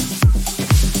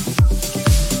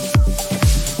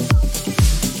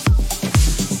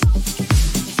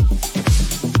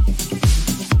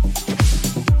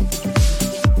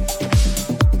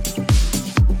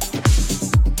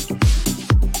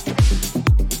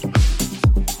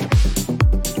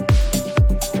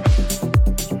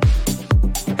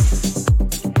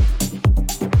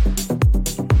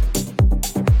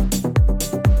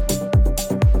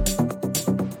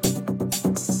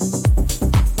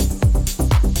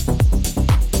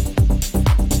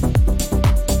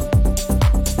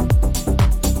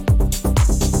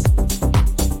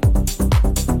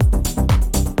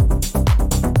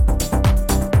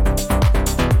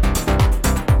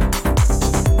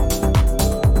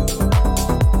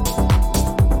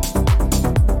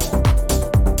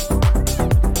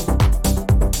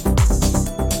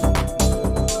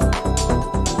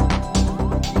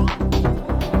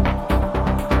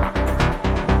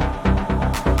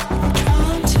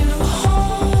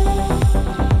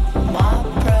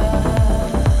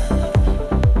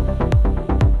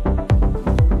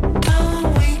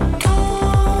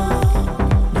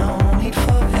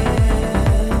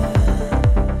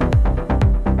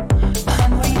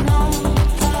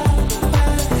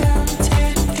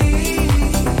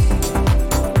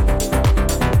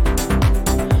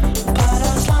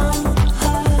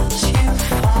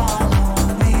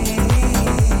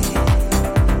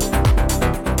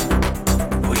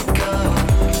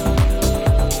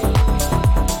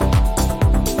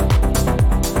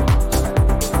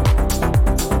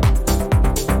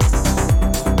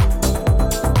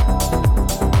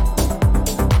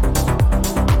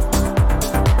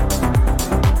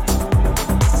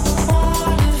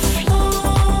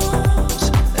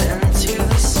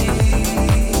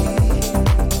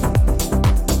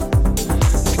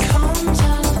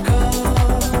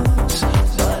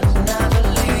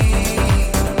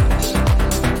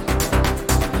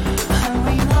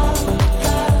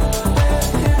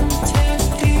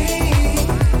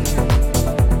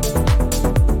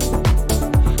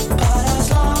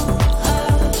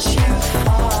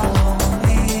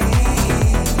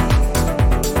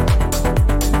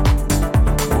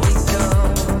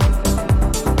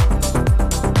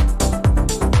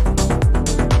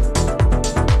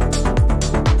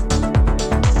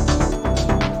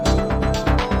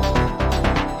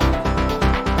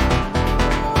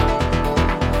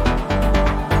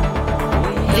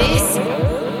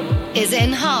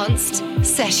 Enhanced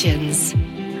Sessions.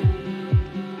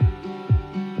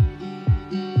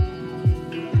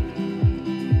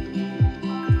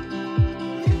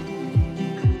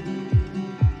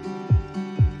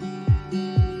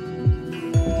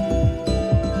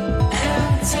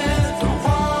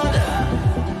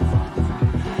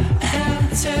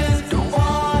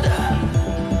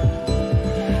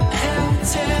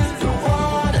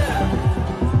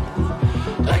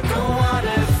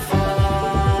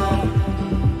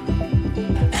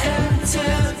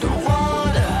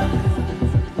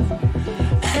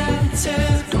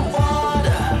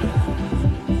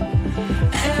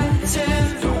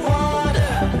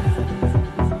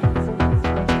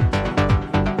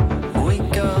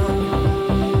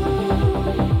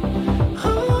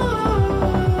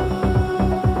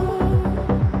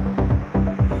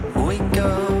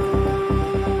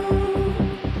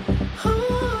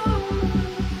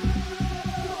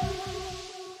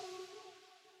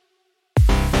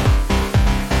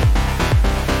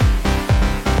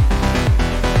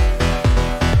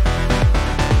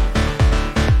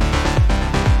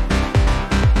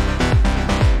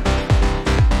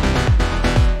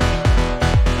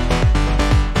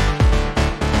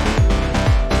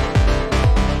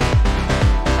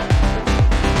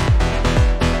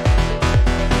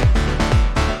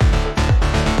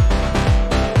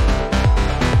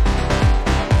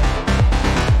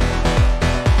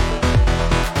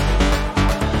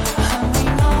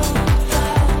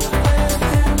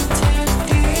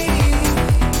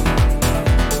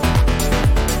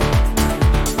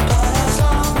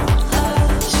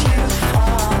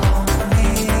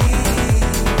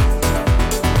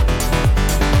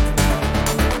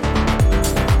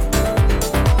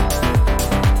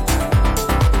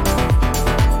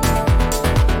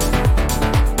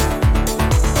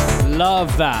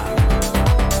 Love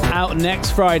that. Out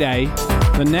next Friday,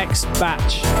 the next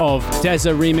batch of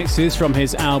Deza remixes from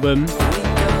his album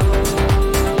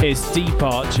is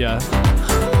Departure,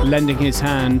 lending his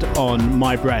hand on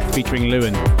My Breath featuring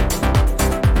Lewin.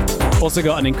 Also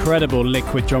got an incredible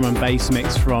liquid drum and bass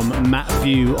mix from Matt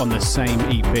View on the same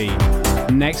EP.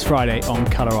 next Friday on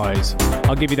Colorize.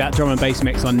 I'll give you that drum and bass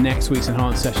mix on next week's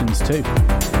Enhanced Sessions too.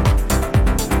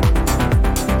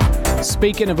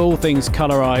 Speaking of all things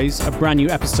Colorize, a brand new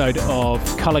episode of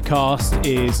Colorcast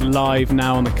is live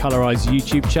now on the Colorize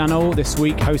YouTube channel this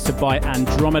week, hosted by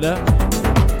Andromeda,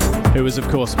 who was of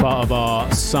course part of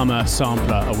our summer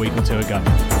sampler a week or two ago.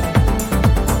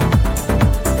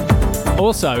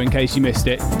 Also, in case you missed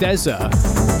it, Deza,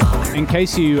 in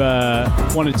case you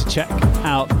wanted to check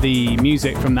out the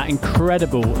music from that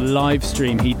incredible live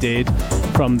stream he did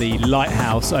from the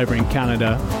Lighthouse over in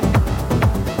Canada,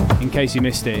 in case you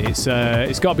missed it,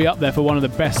 it's got to be up there for one of the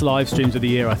best live streams of the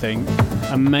year, I think.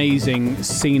 Amazing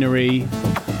scenery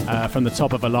from the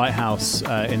top of a lighthouse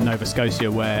in Nova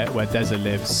Scotia where Deza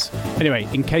lives. Anyway,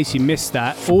 in case you missed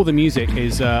that, all the music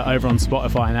is over on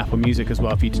Spotify and Apple Music as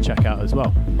well for you to check out as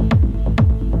well.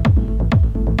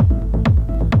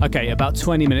 Okay, about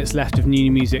 20 minutes left of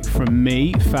new music from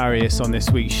me, Farius, on this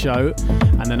week's show.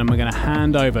 And then I'm going to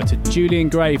hand over to Julian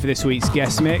Gray for this week's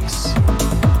guest mix.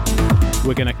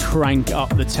 We're going to crank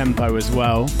up the tempo as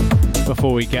well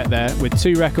before we get there with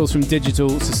 2 records from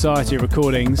Digital Society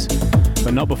Recordings.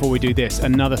 But not before we do this.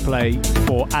 Another play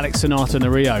for Alex Sonata and the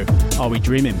Rio. Are We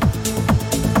Dreaming?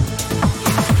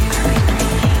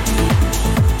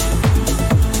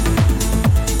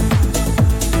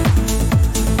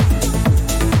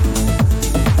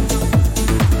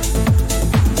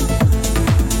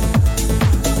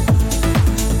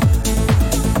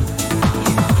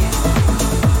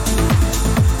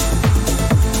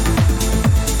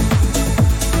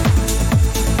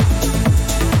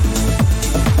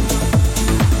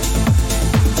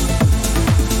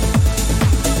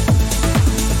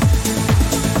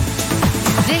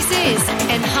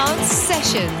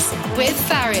 With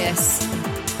Farius.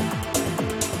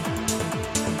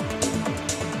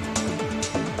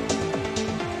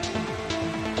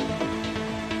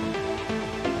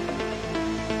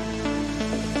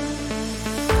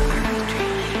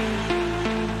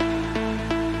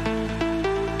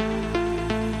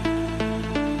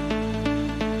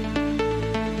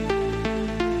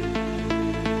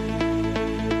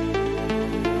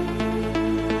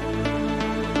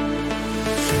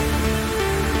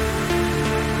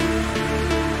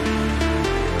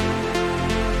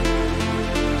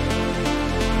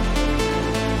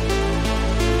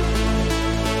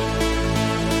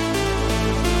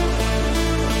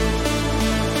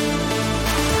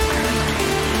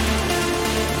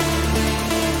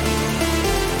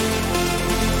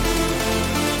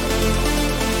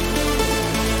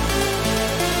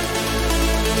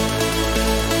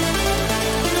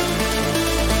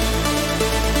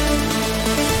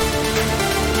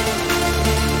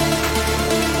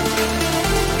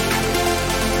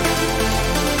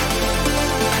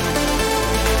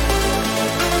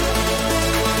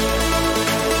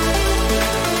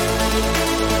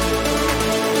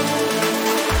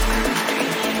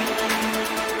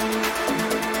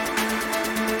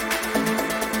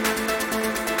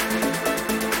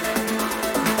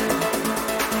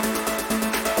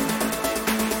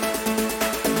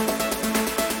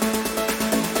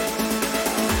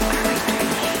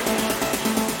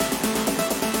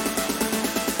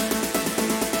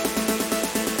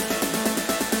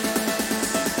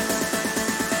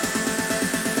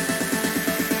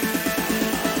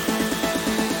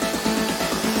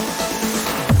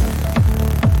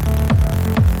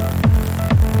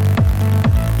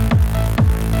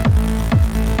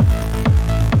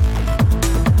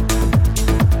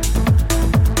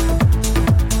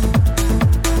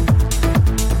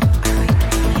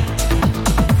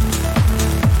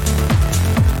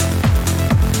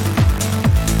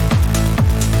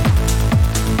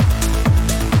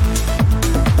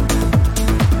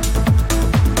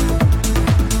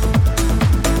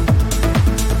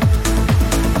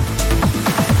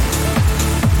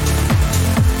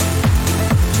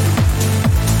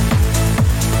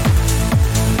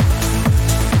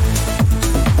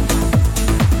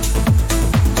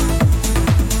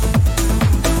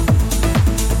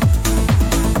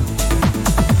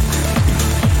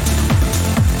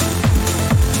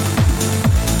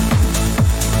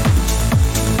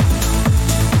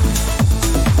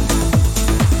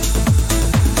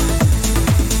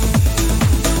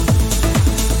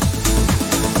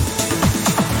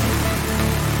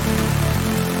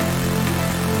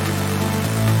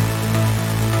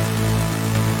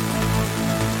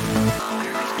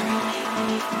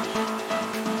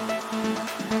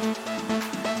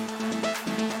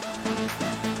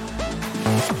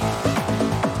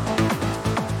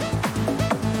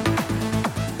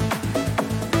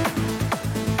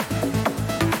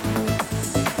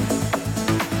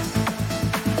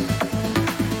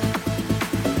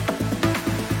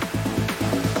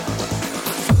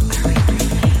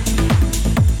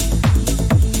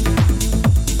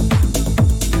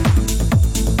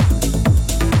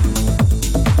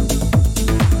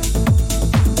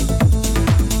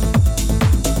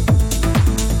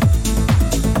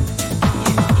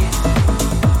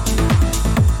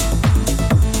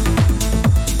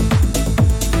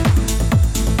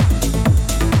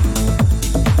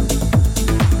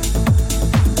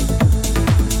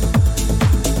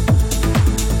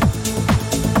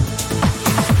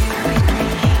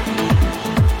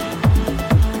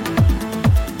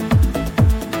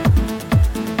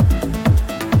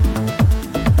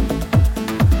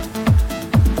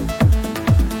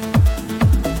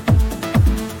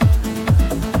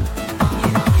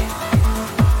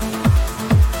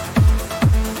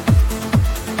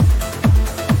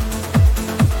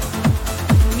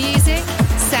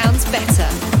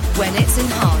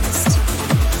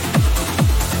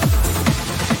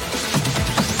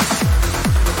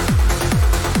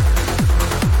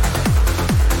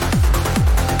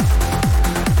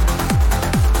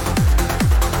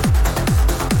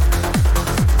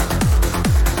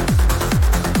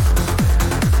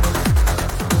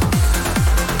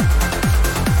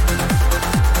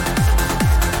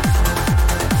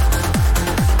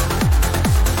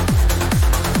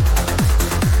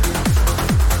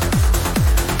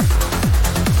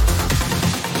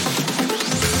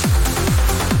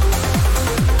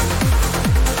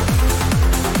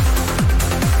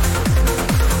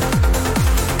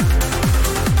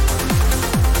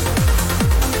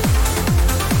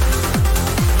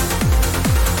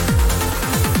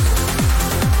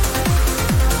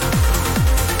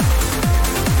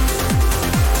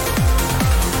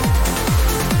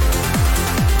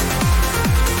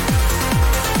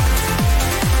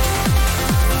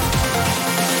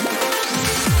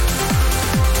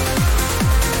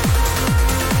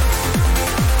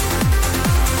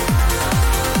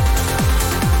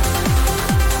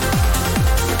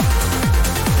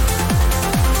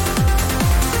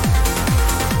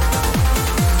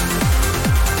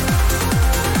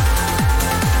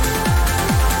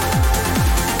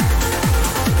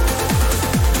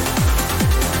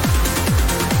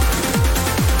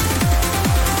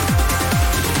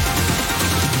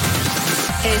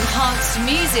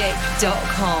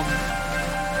 enhancedmusic.com.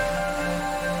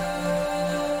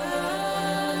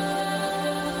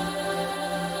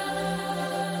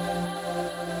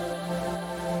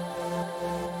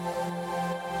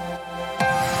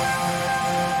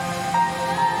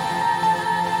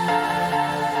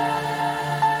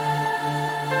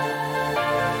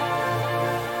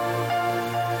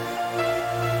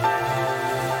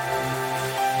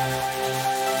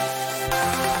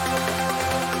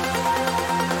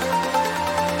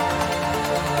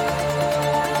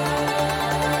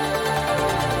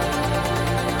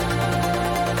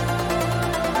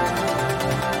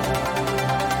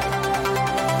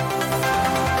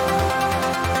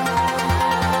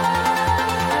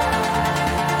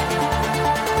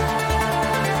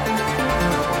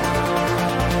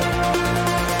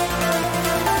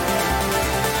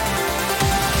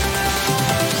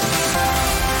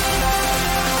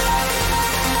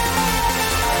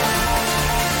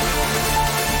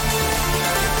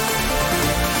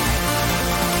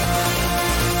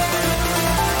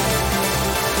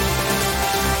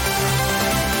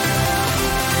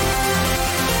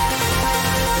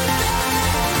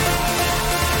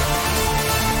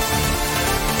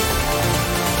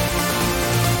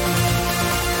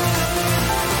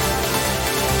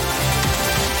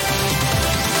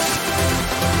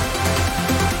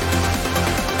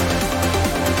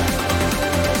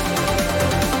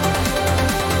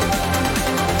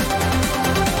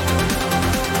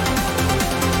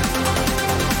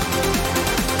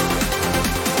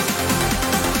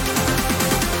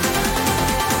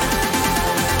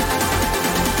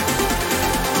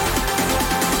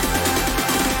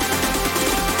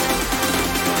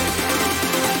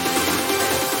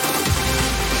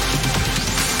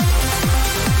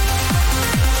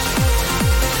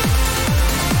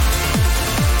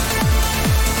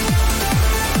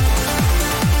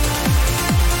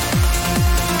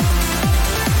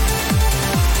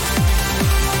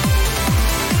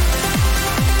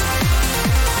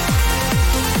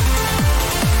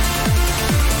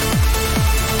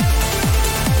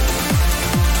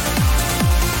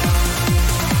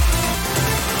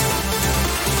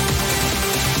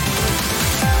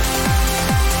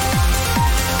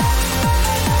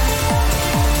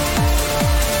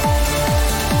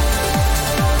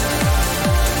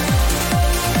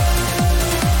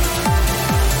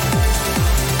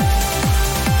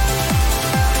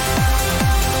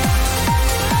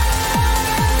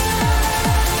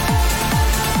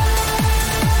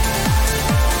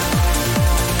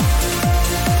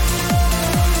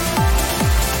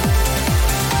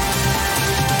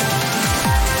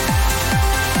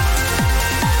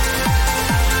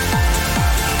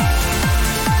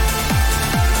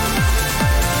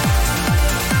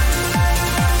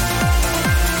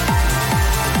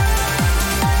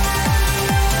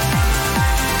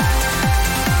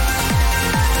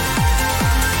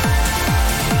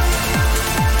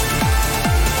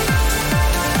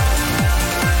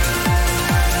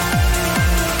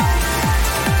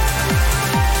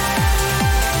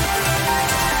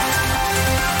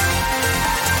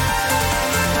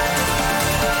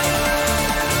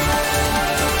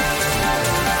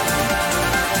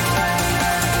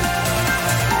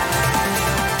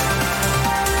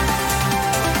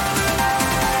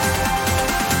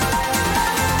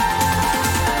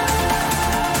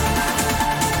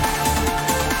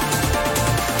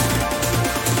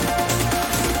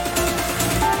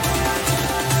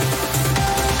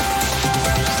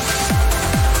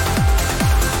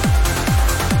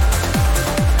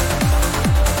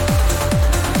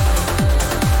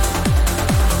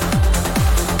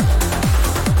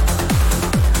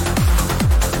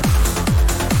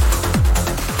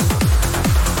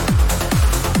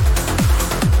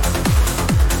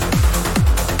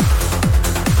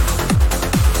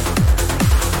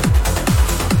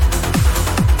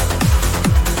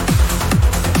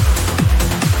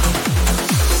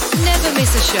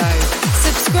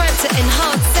 Subscribe to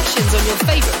Enhanced Sessions on your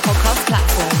favorite podcast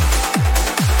platform.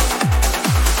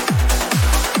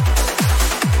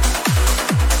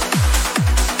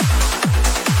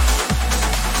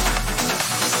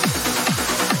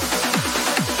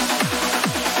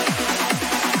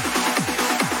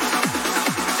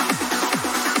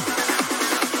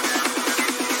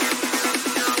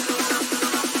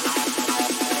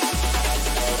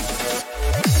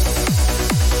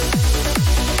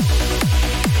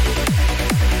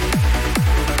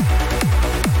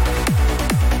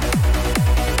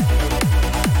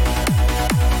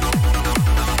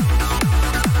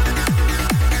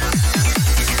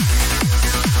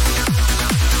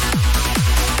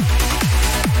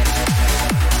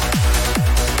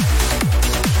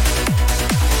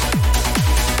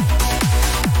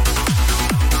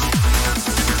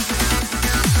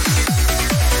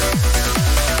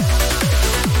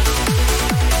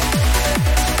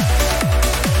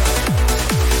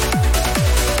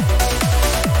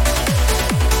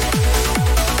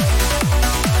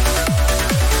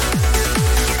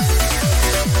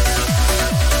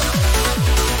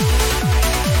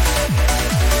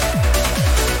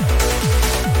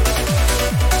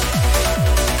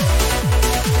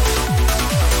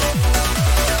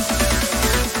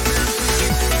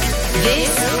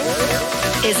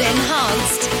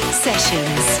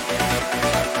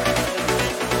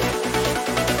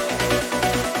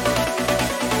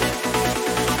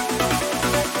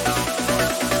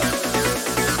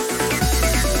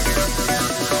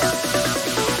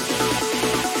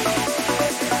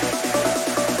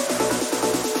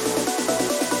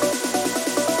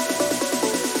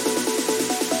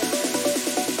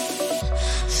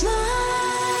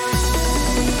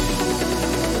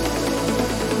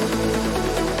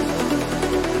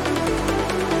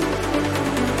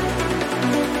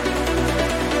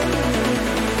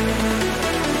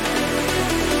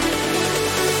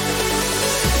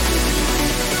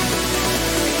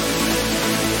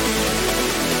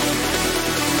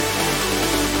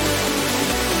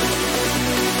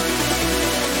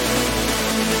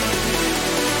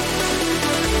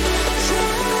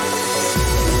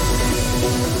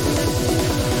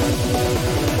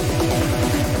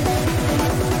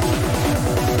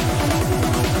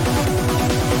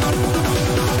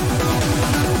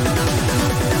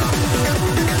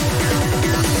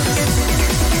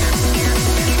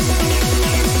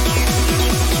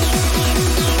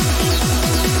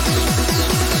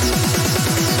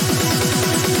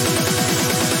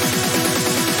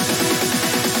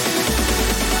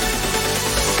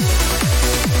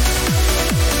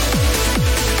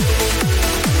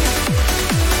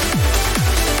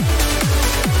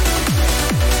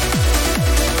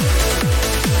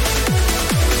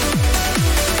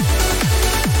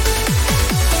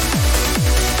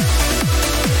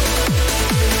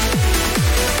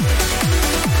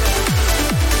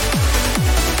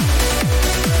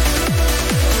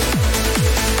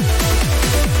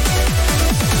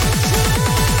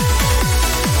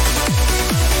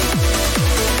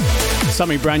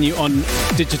 Something brand new on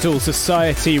Digital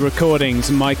Society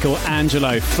Recordings,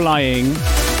 Michelangelo, Flying.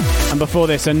 And before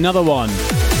this, another one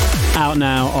out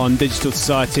now on Digital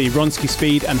Society, Ronsky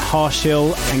Speed and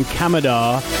Harshil and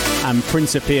Kamadar and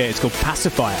Principia. It's called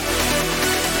Pacifier.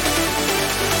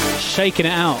 Shaking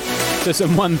it out to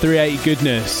some 138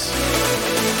 goodness.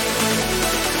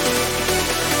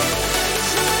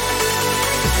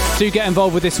 Do get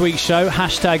involved with this week's show,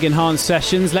 hashtag Enhanced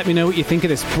Sessions. Let me know what you think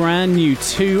of this brand new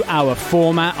 2-hour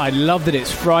format. I love that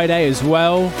it's Friday as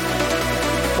well.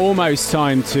 Almost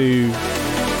time to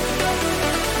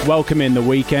welcome in the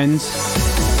weekend.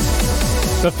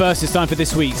 But first, it's time for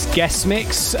this week's guest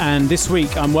mix. And this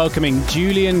week, I'm welcoming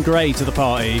Julian Gray to the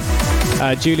party.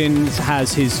 Julian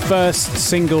has his first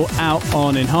single out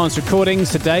on Enhanced Recordings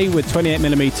today with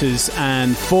 28mm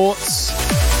and Forts.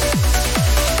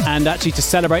 And actually, to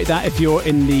celebrate that, if you're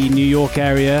in the New York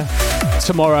area,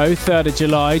 tomorrow, 3rd of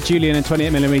July, Julian and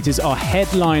 28mm are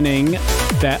headlining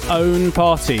their own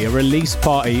party, a release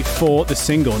party for the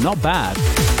single. Not bad.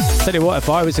 Tell you what, if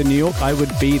I was in New York, I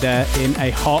would be there in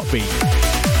a heartbeat.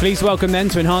 Please welcome then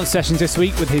to Enhanced Sessions this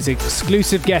week with his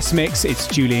exclusive guest mix. It's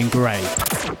Julian Gray.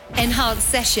 Enhanced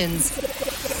Sessions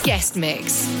guest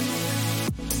mix.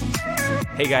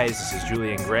 Hey guys, this is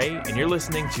Julian Gray, and you're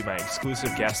listening to my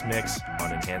exclusive guest mix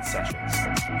on Enhanced Sessions.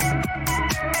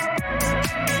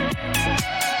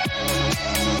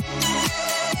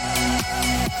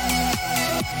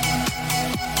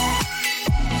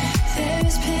 There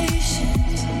is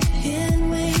patience in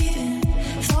waiting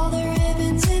for the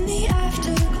ribbons in the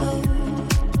afterglow.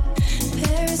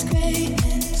 There is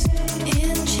greatness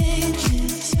in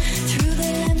changes through the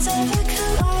lens of a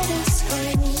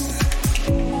kaleidoscope.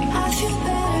 I feel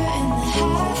better in the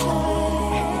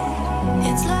half-light.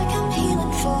 It's like I'm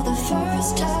healing for the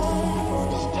first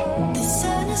time. The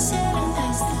sun is setting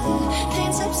as the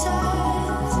pain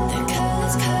subsides. The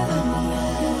colors cover my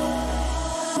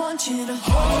eyes. Want you to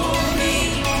hold me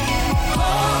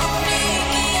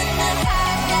in the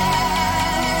half-light.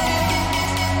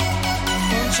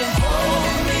 Won't you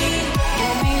hold me in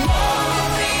the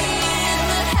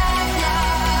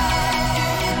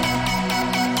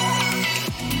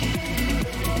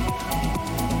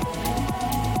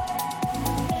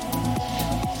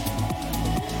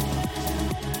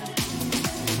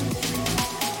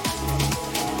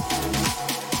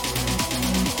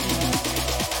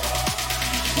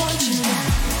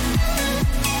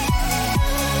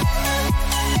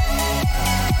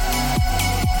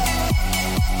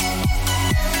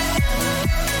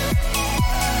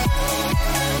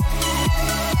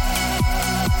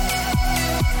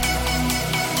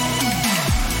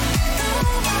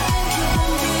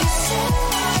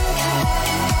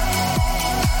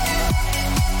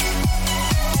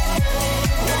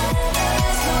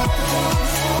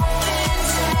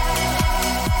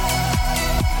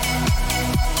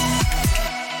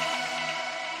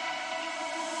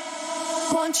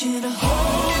want you to want you to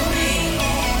hold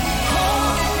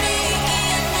me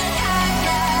in the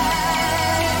half-light.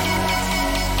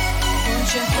 Won't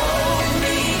you hold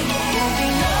me, won't be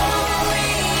lonely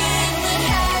in the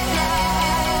half-light.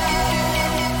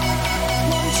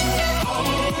 Won't you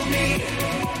hold me,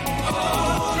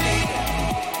 hold me,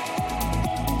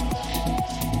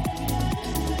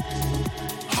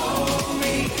 hold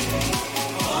me,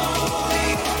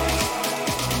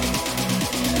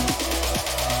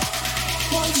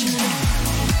 want you to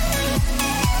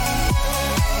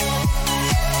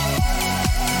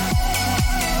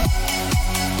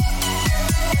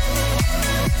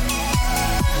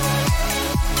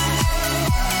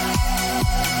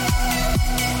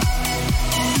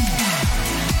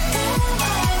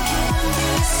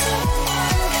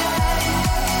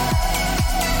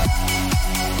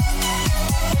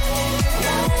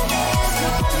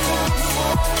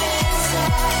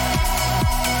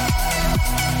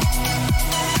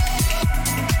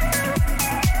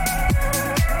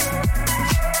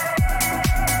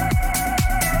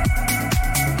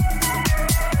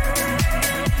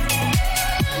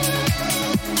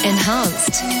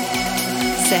Enhanced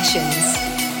Sessions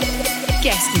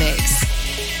guest mix.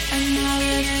 and now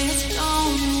that it's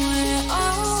gone,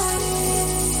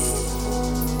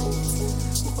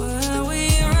 where are we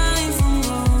running from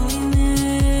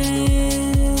loneliness?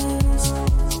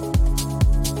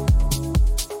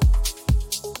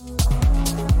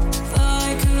 Thought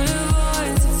I could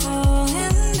avoid the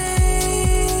falling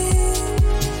days,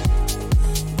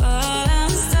 but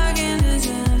I'm stuck in this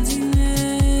emptiness.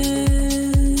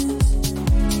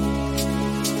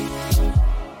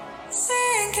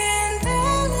 Sinking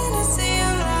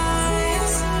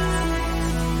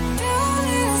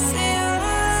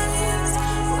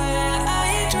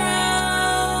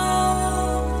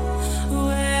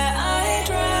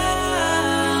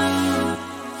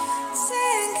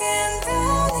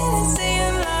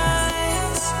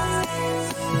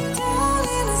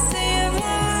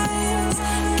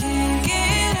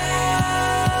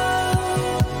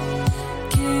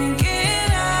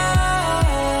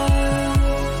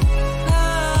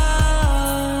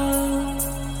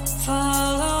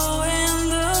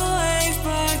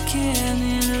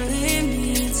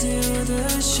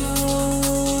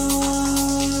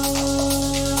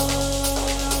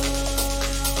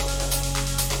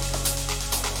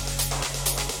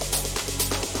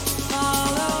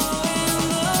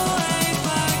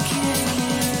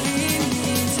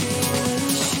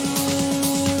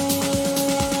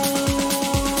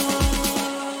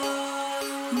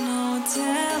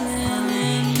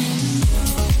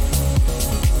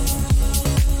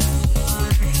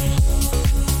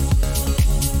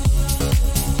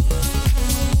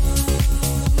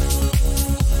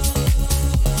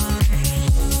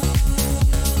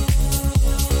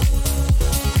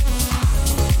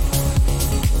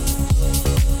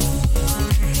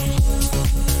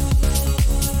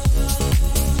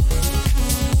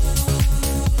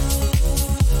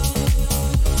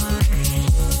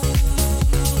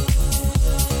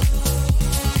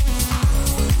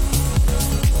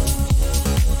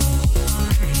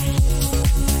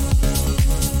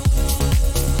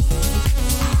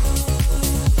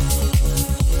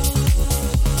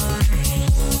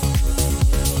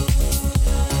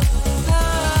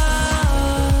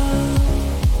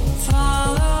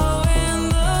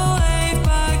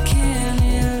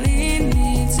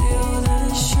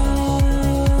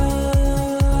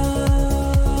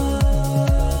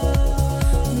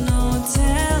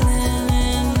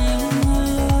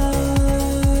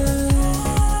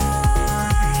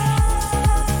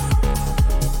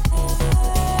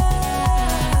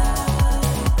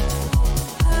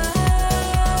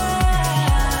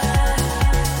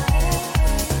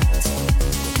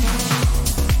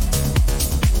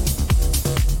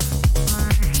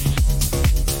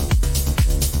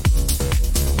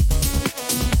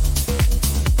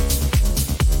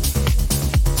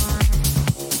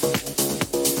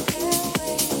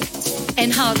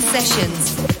Enhanced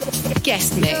Sessions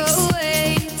guest mix.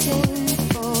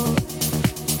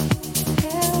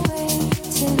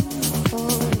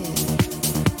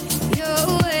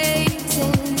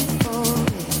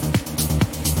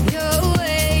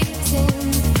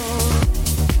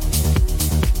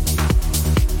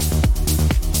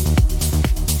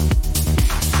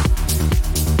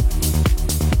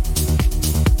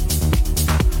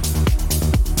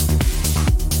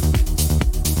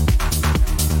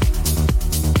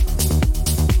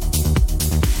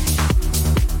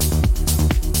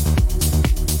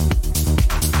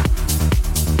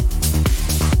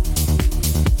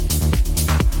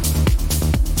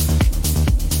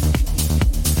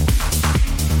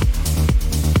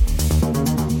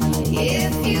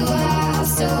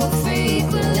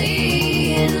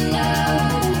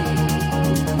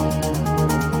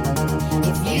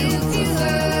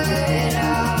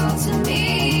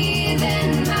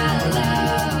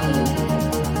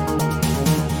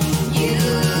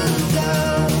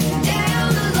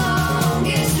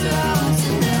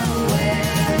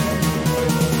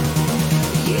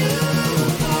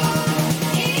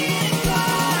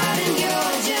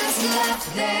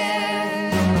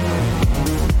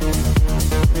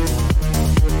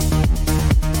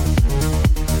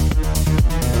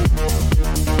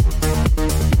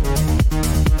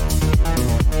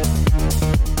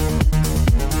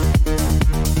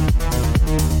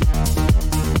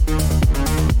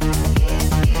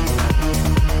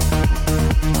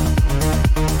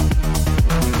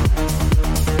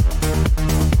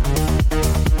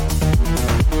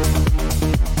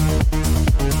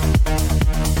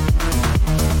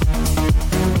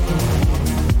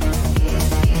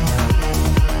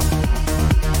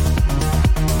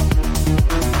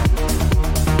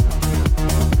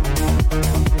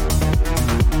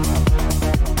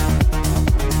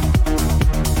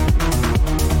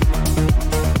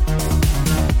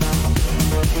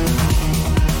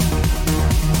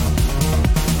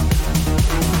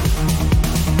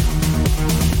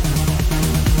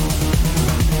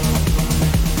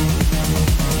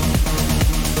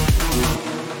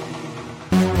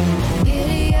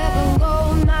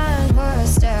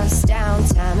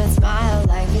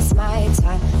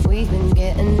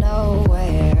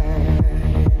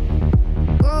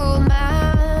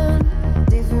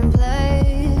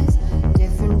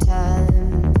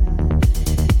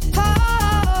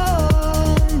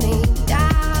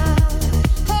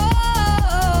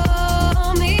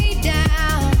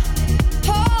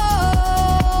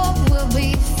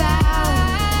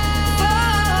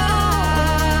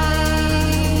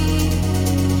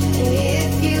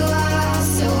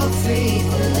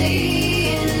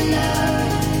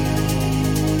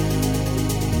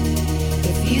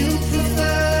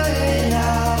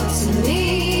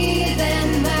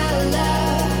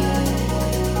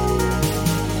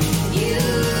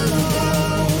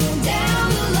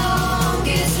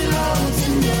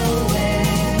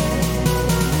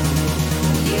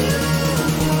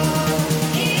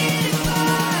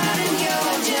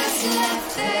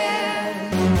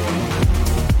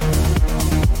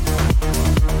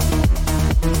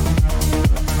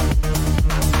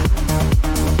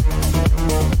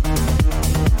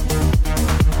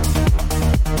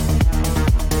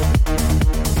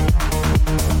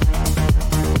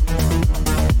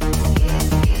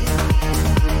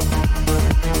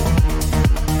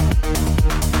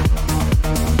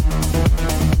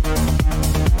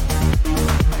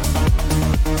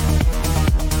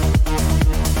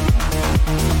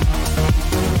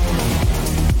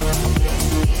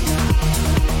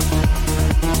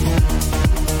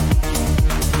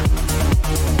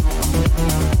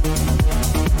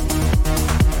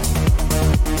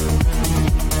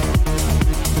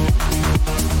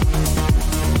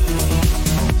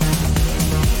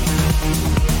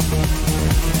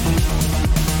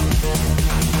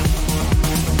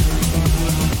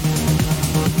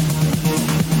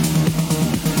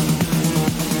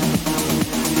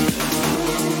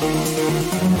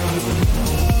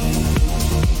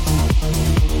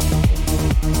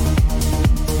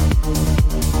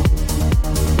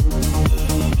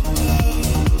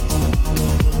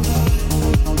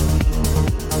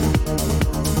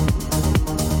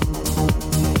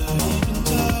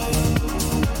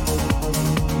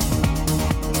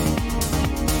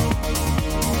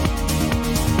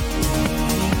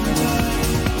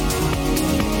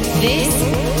 This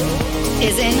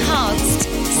is Enhanced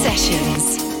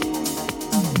Sessions.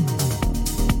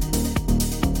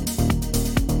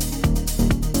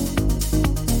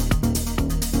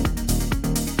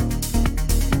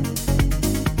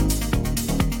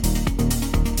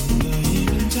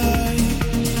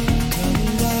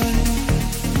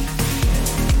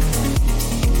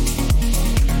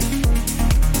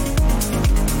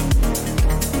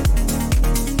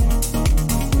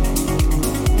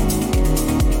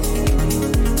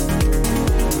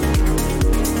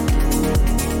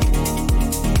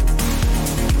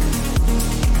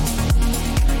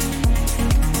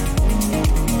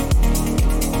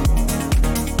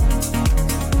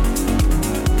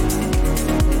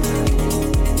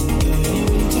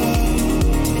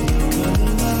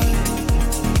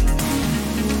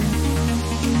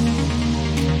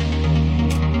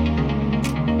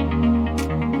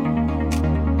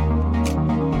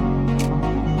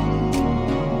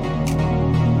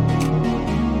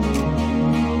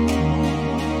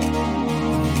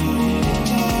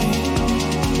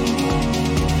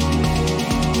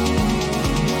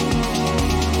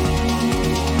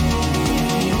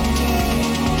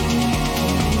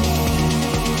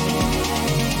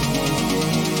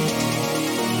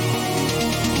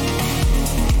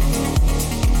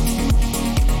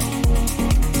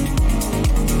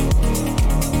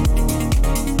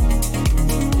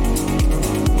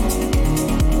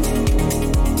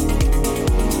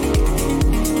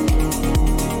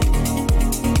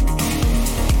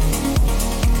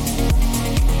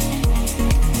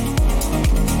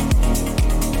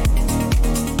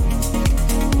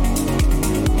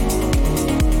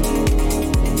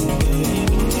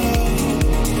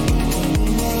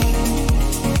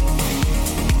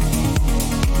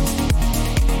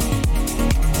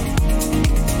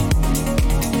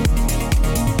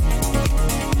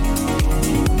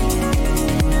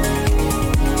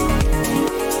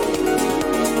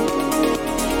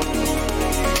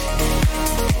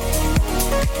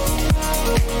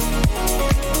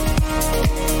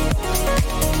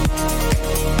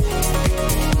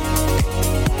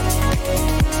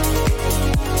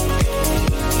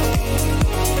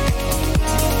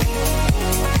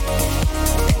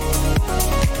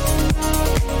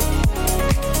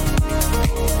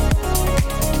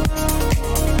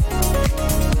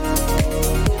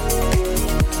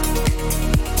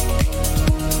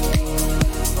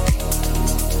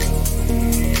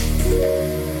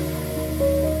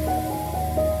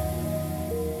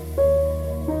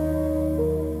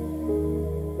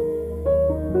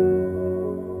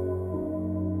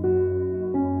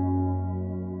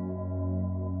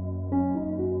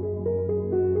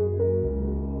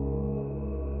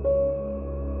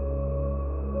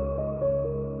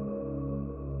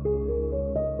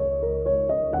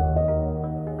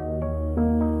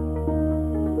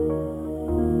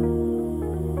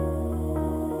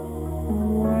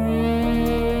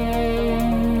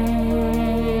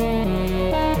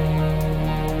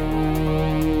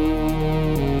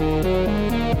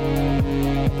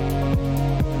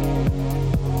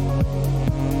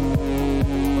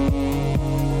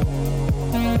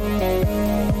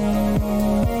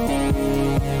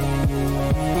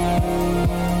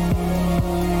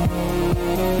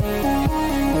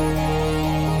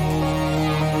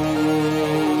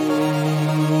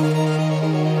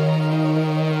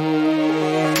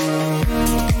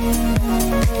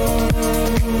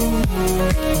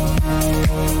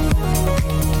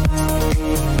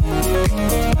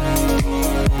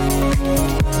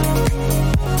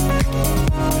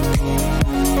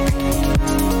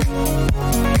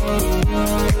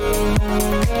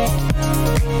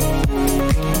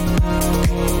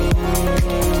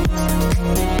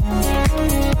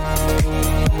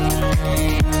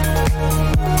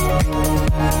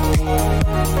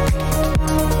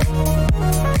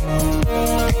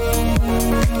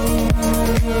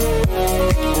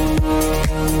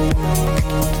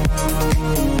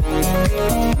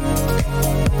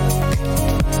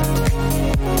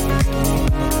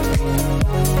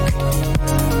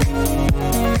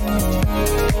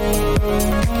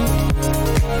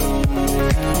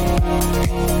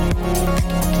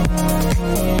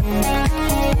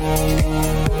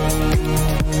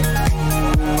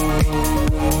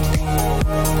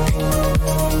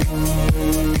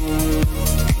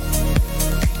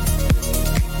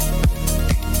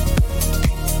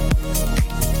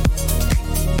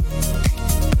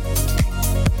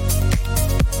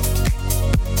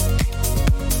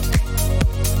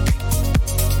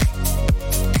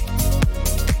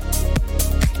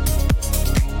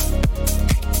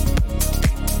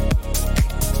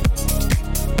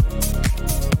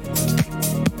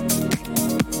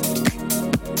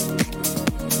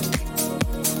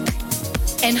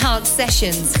 Enhanced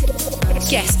Sessions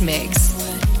guest mix.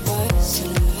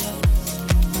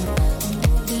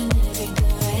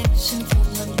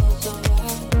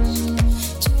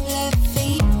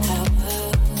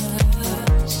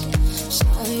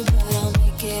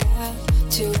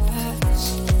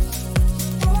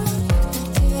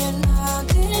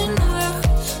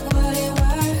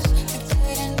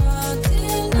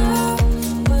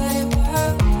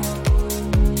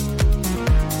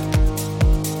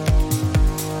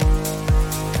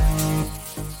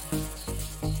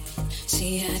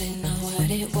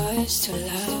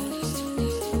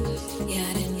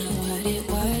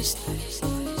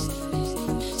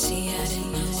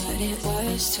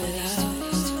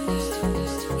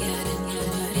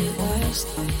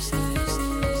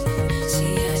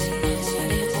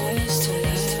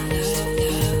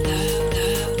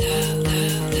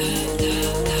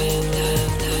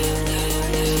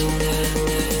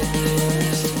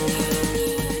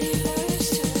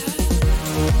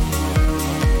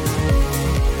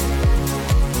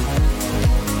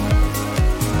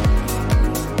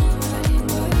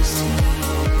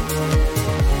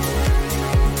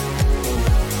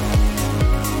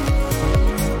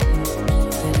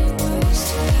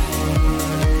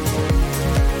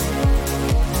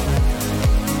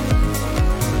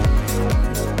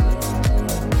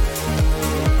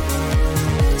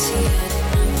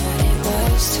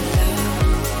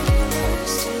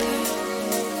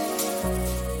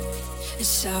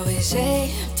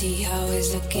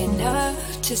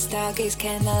 Stargaze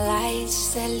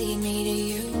candlelights that lead me to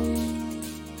you.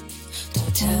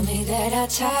 Don't tell me that our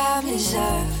time is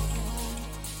up.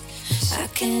 I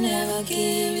can never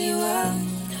give you up.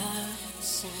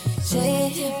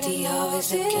 Say empty,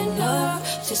 always looking up.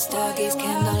 To stargaze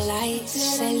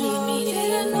candlelights that lead me to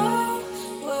you.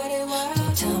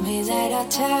 Don't tell me that our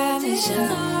time is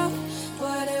up.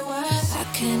 I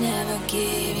can never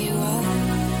give you up.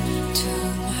 Too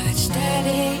much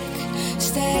static,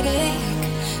 static.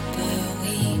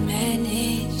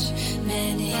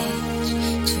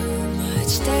 Too much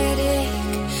static,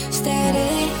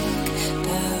 static,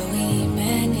 but we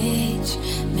manage.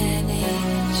 Too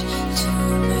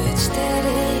much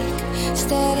static,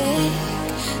 static,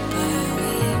 but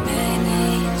we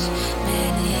manage.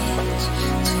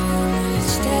 Too much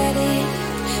static,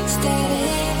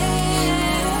 static, but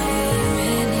we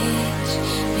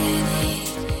manage.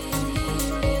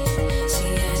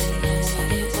 See, I didn't know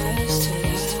what it was to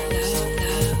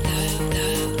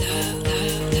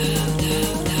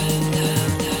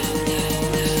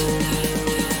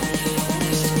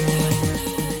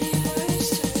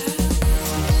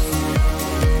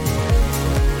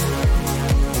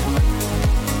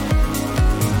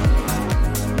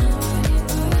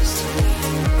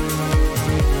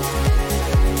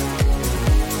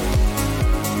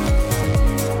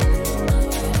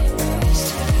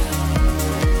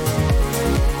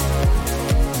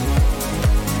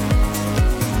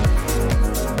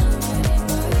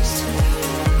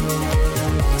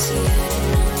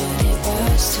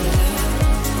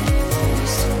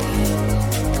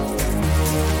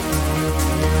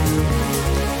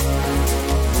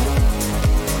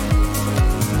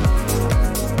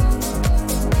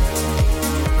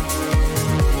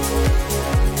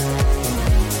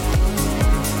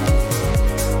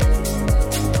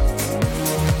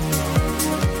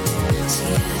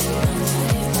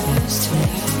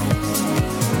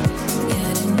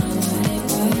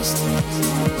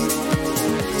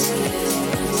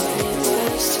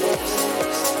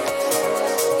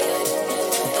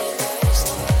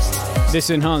This is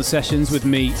Enhanced Sessions with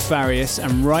me, Farius,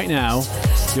 and right now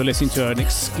you're listening to an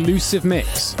exclusive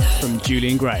mix from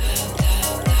Julian Gray.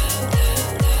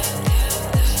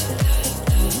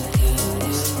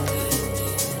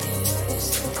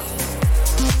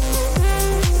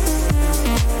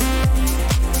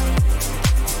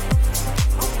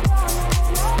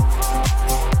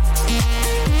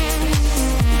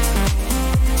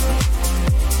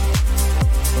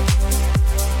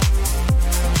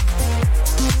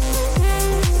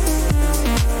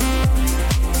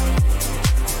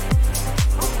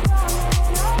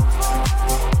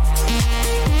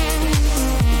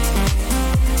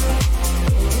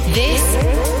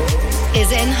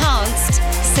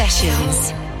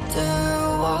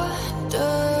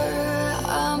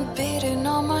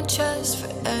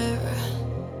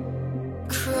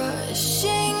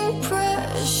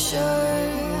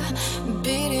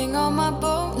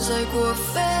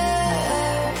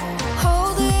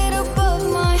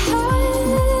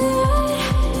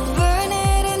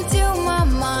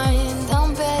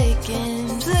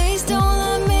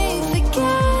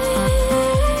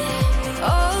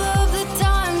 All of the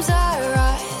times I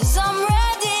write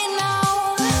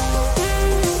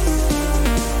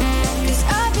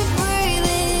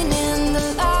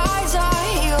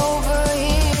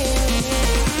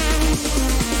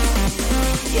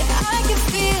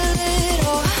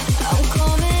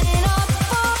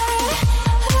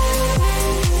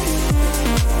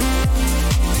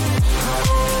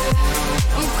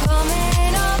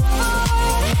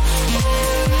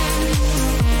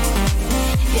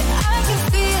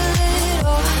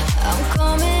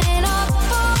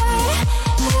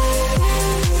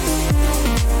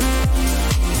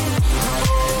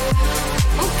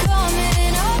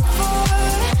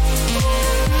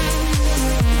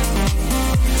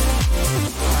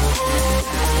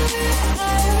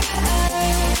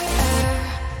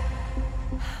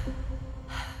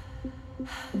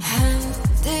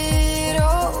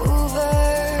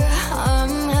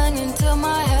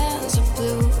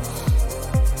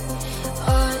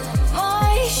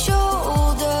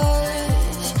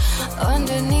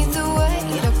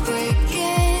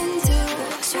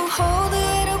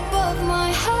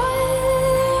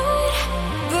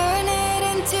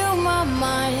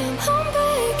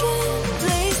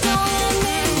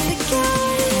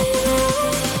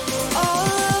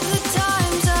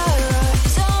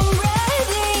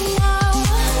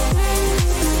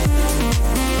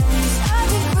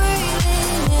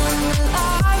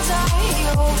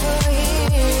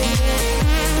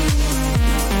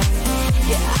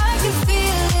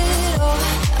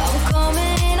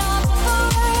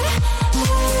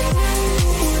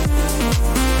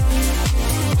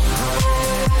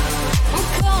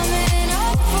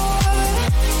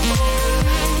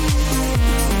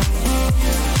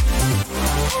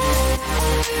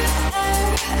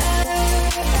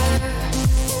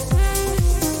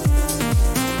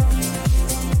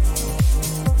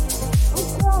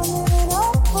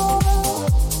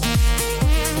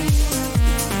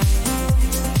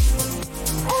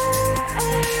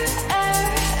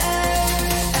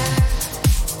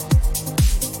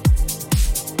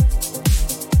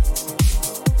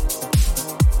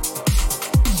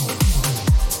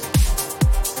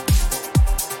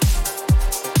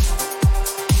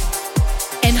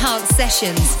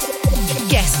Sessions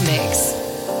guest mix.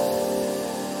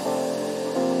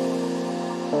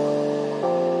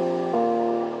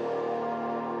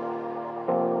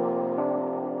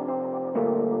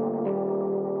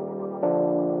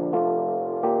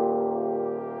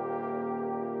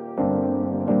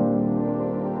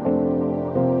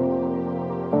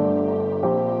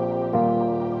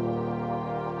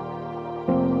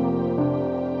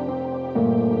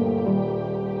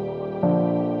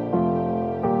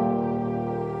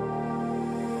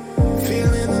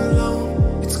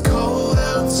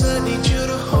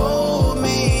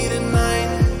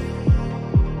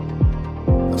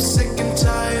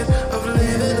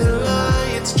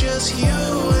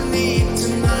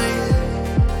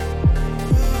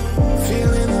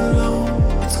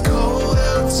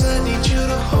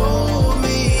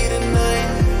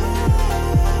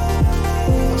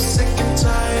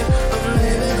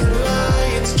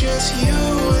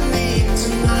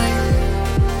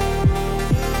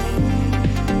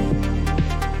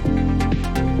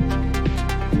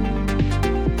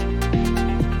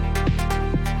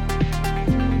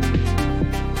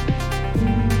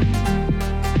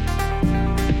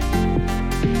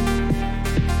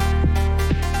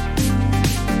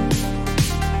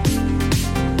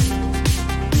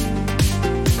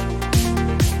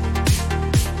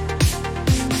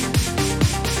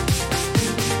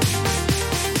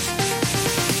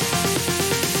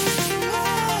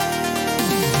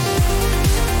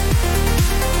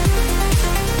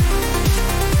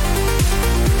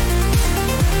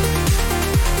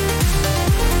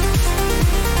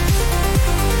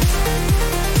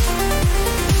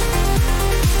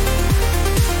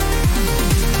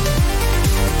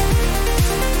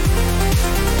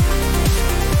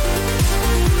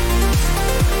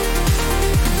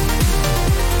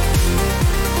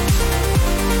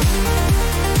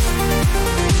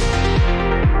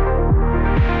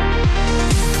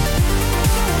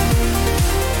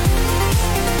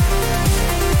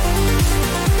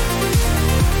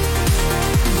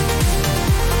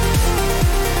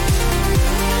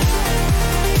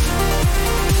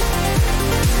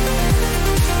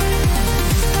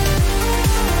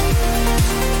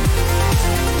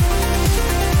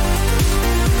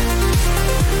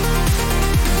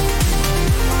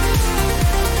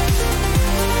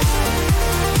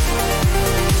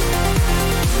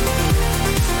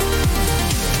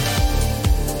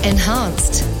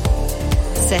 Enhanced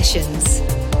Sessions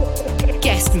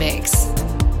guest mix.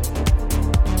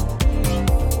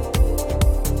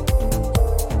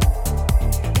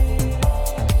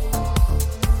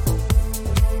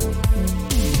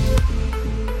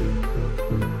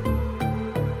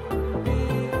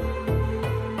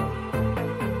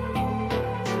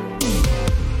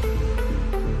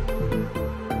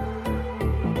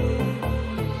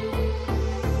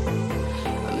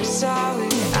 I'm sorry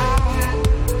I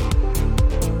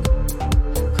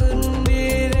couldn't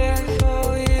be there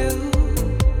for you.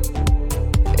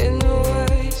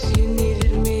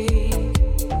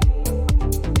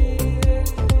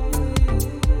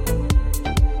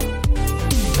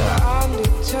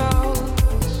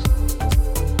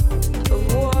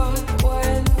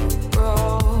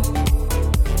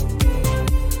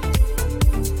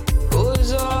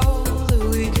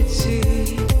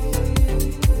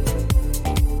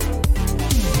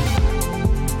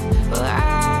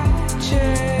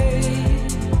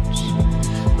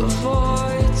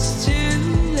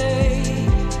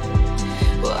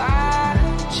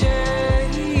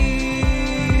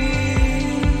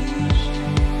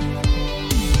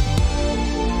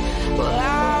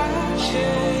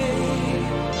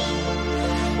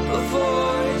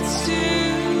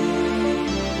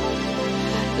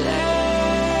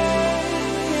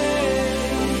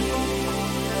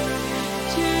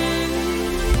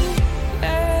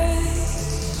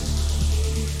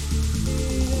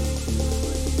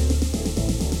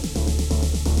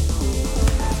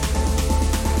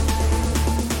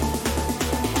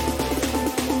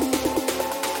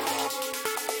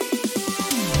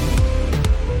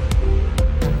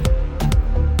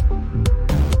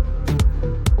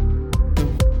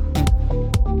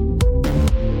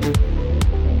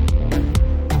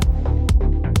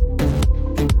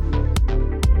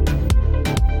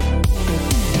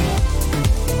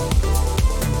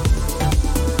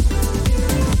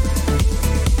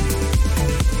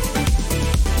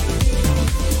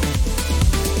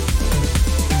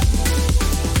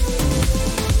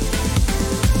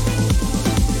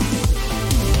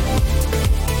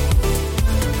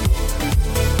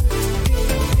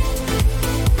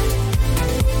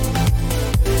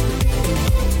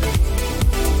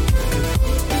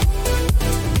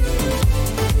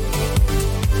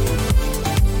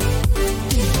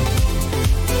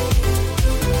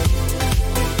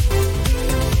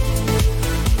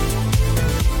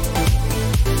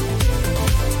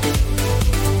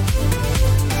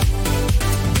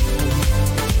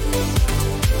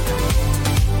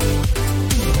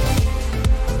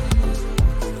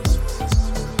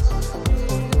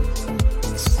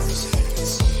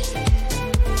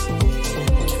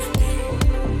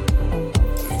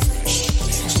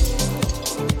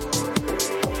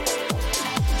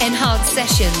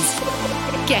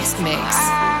 guest mix.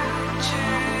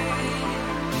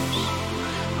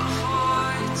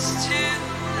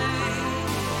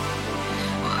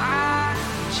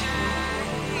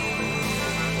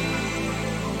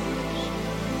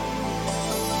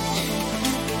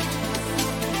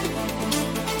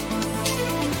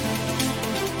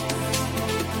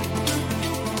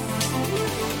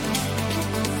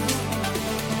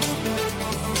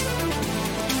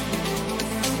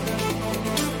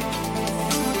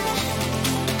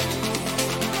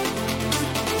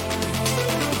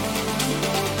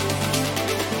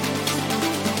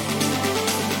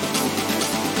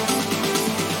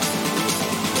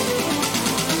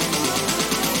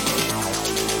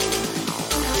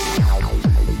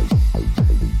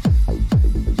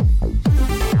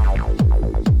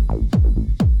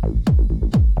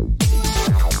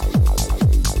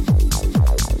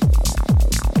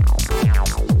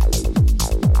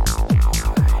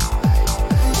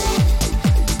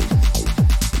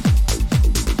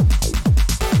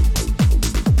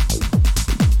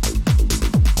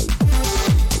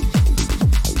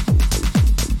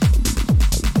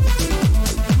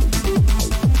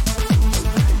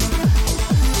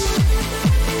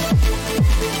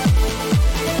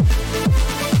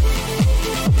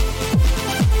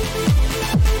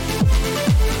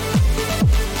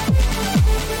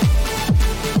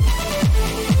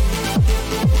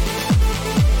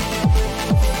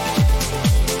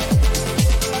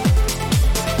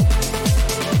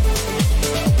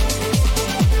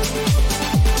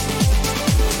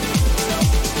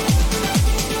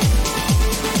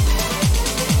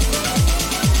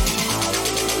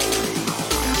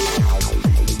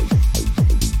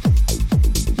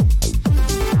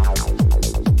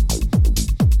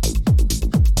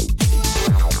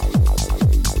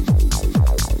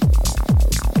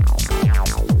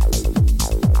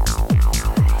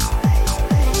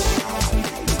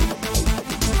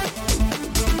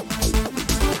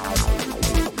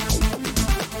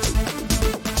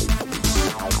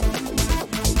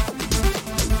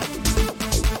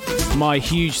 My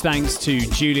huge thanks to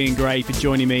Julian Gray for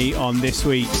joining me on this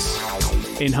week's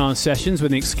Enhanced Sessions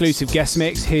with an exclusive guest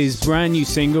mix. His brand new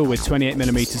single with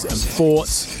 28mm and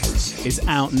Forts is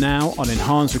out now on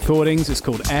Enhanced Recordings. It's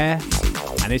called Air,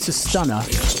 and it's a stunner.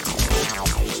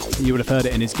 You would have heard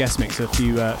it in his guest mix a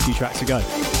few tracks ago.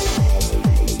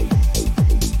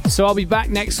 So I'll be back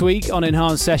next week on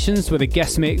Enhanced Sessions with a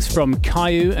guest mix from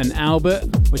Caillou and Albert,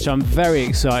 which I'm very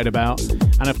excited about.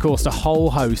 And of course, a whole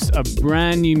host of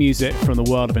brand new music from the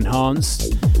world of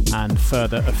Enhanced and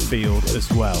further afield as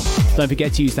well. Don't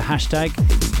forget to use the hashtag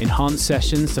Enhanced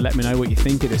Sessions to let me know what you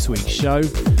think of this week's show.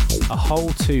 A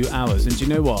whole 2 hours. And do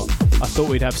you know what? I thought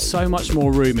we'd have so much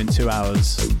more room in 2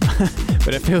 hours.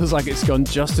 But it feels like it's gone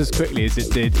just as quickly as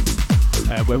it did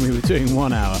when we were doing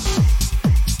 1 hour.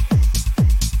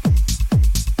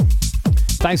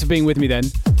 Thanks for being with me then.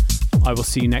 I will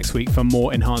see you next week for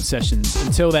more Enhanced Sessions.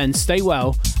 Until then, stay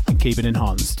well and keep it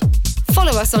enhanced.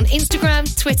 Follow us on Instagram,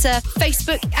 Twitter,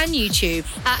 Facebook and YouTube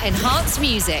at Enhanced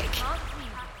Music.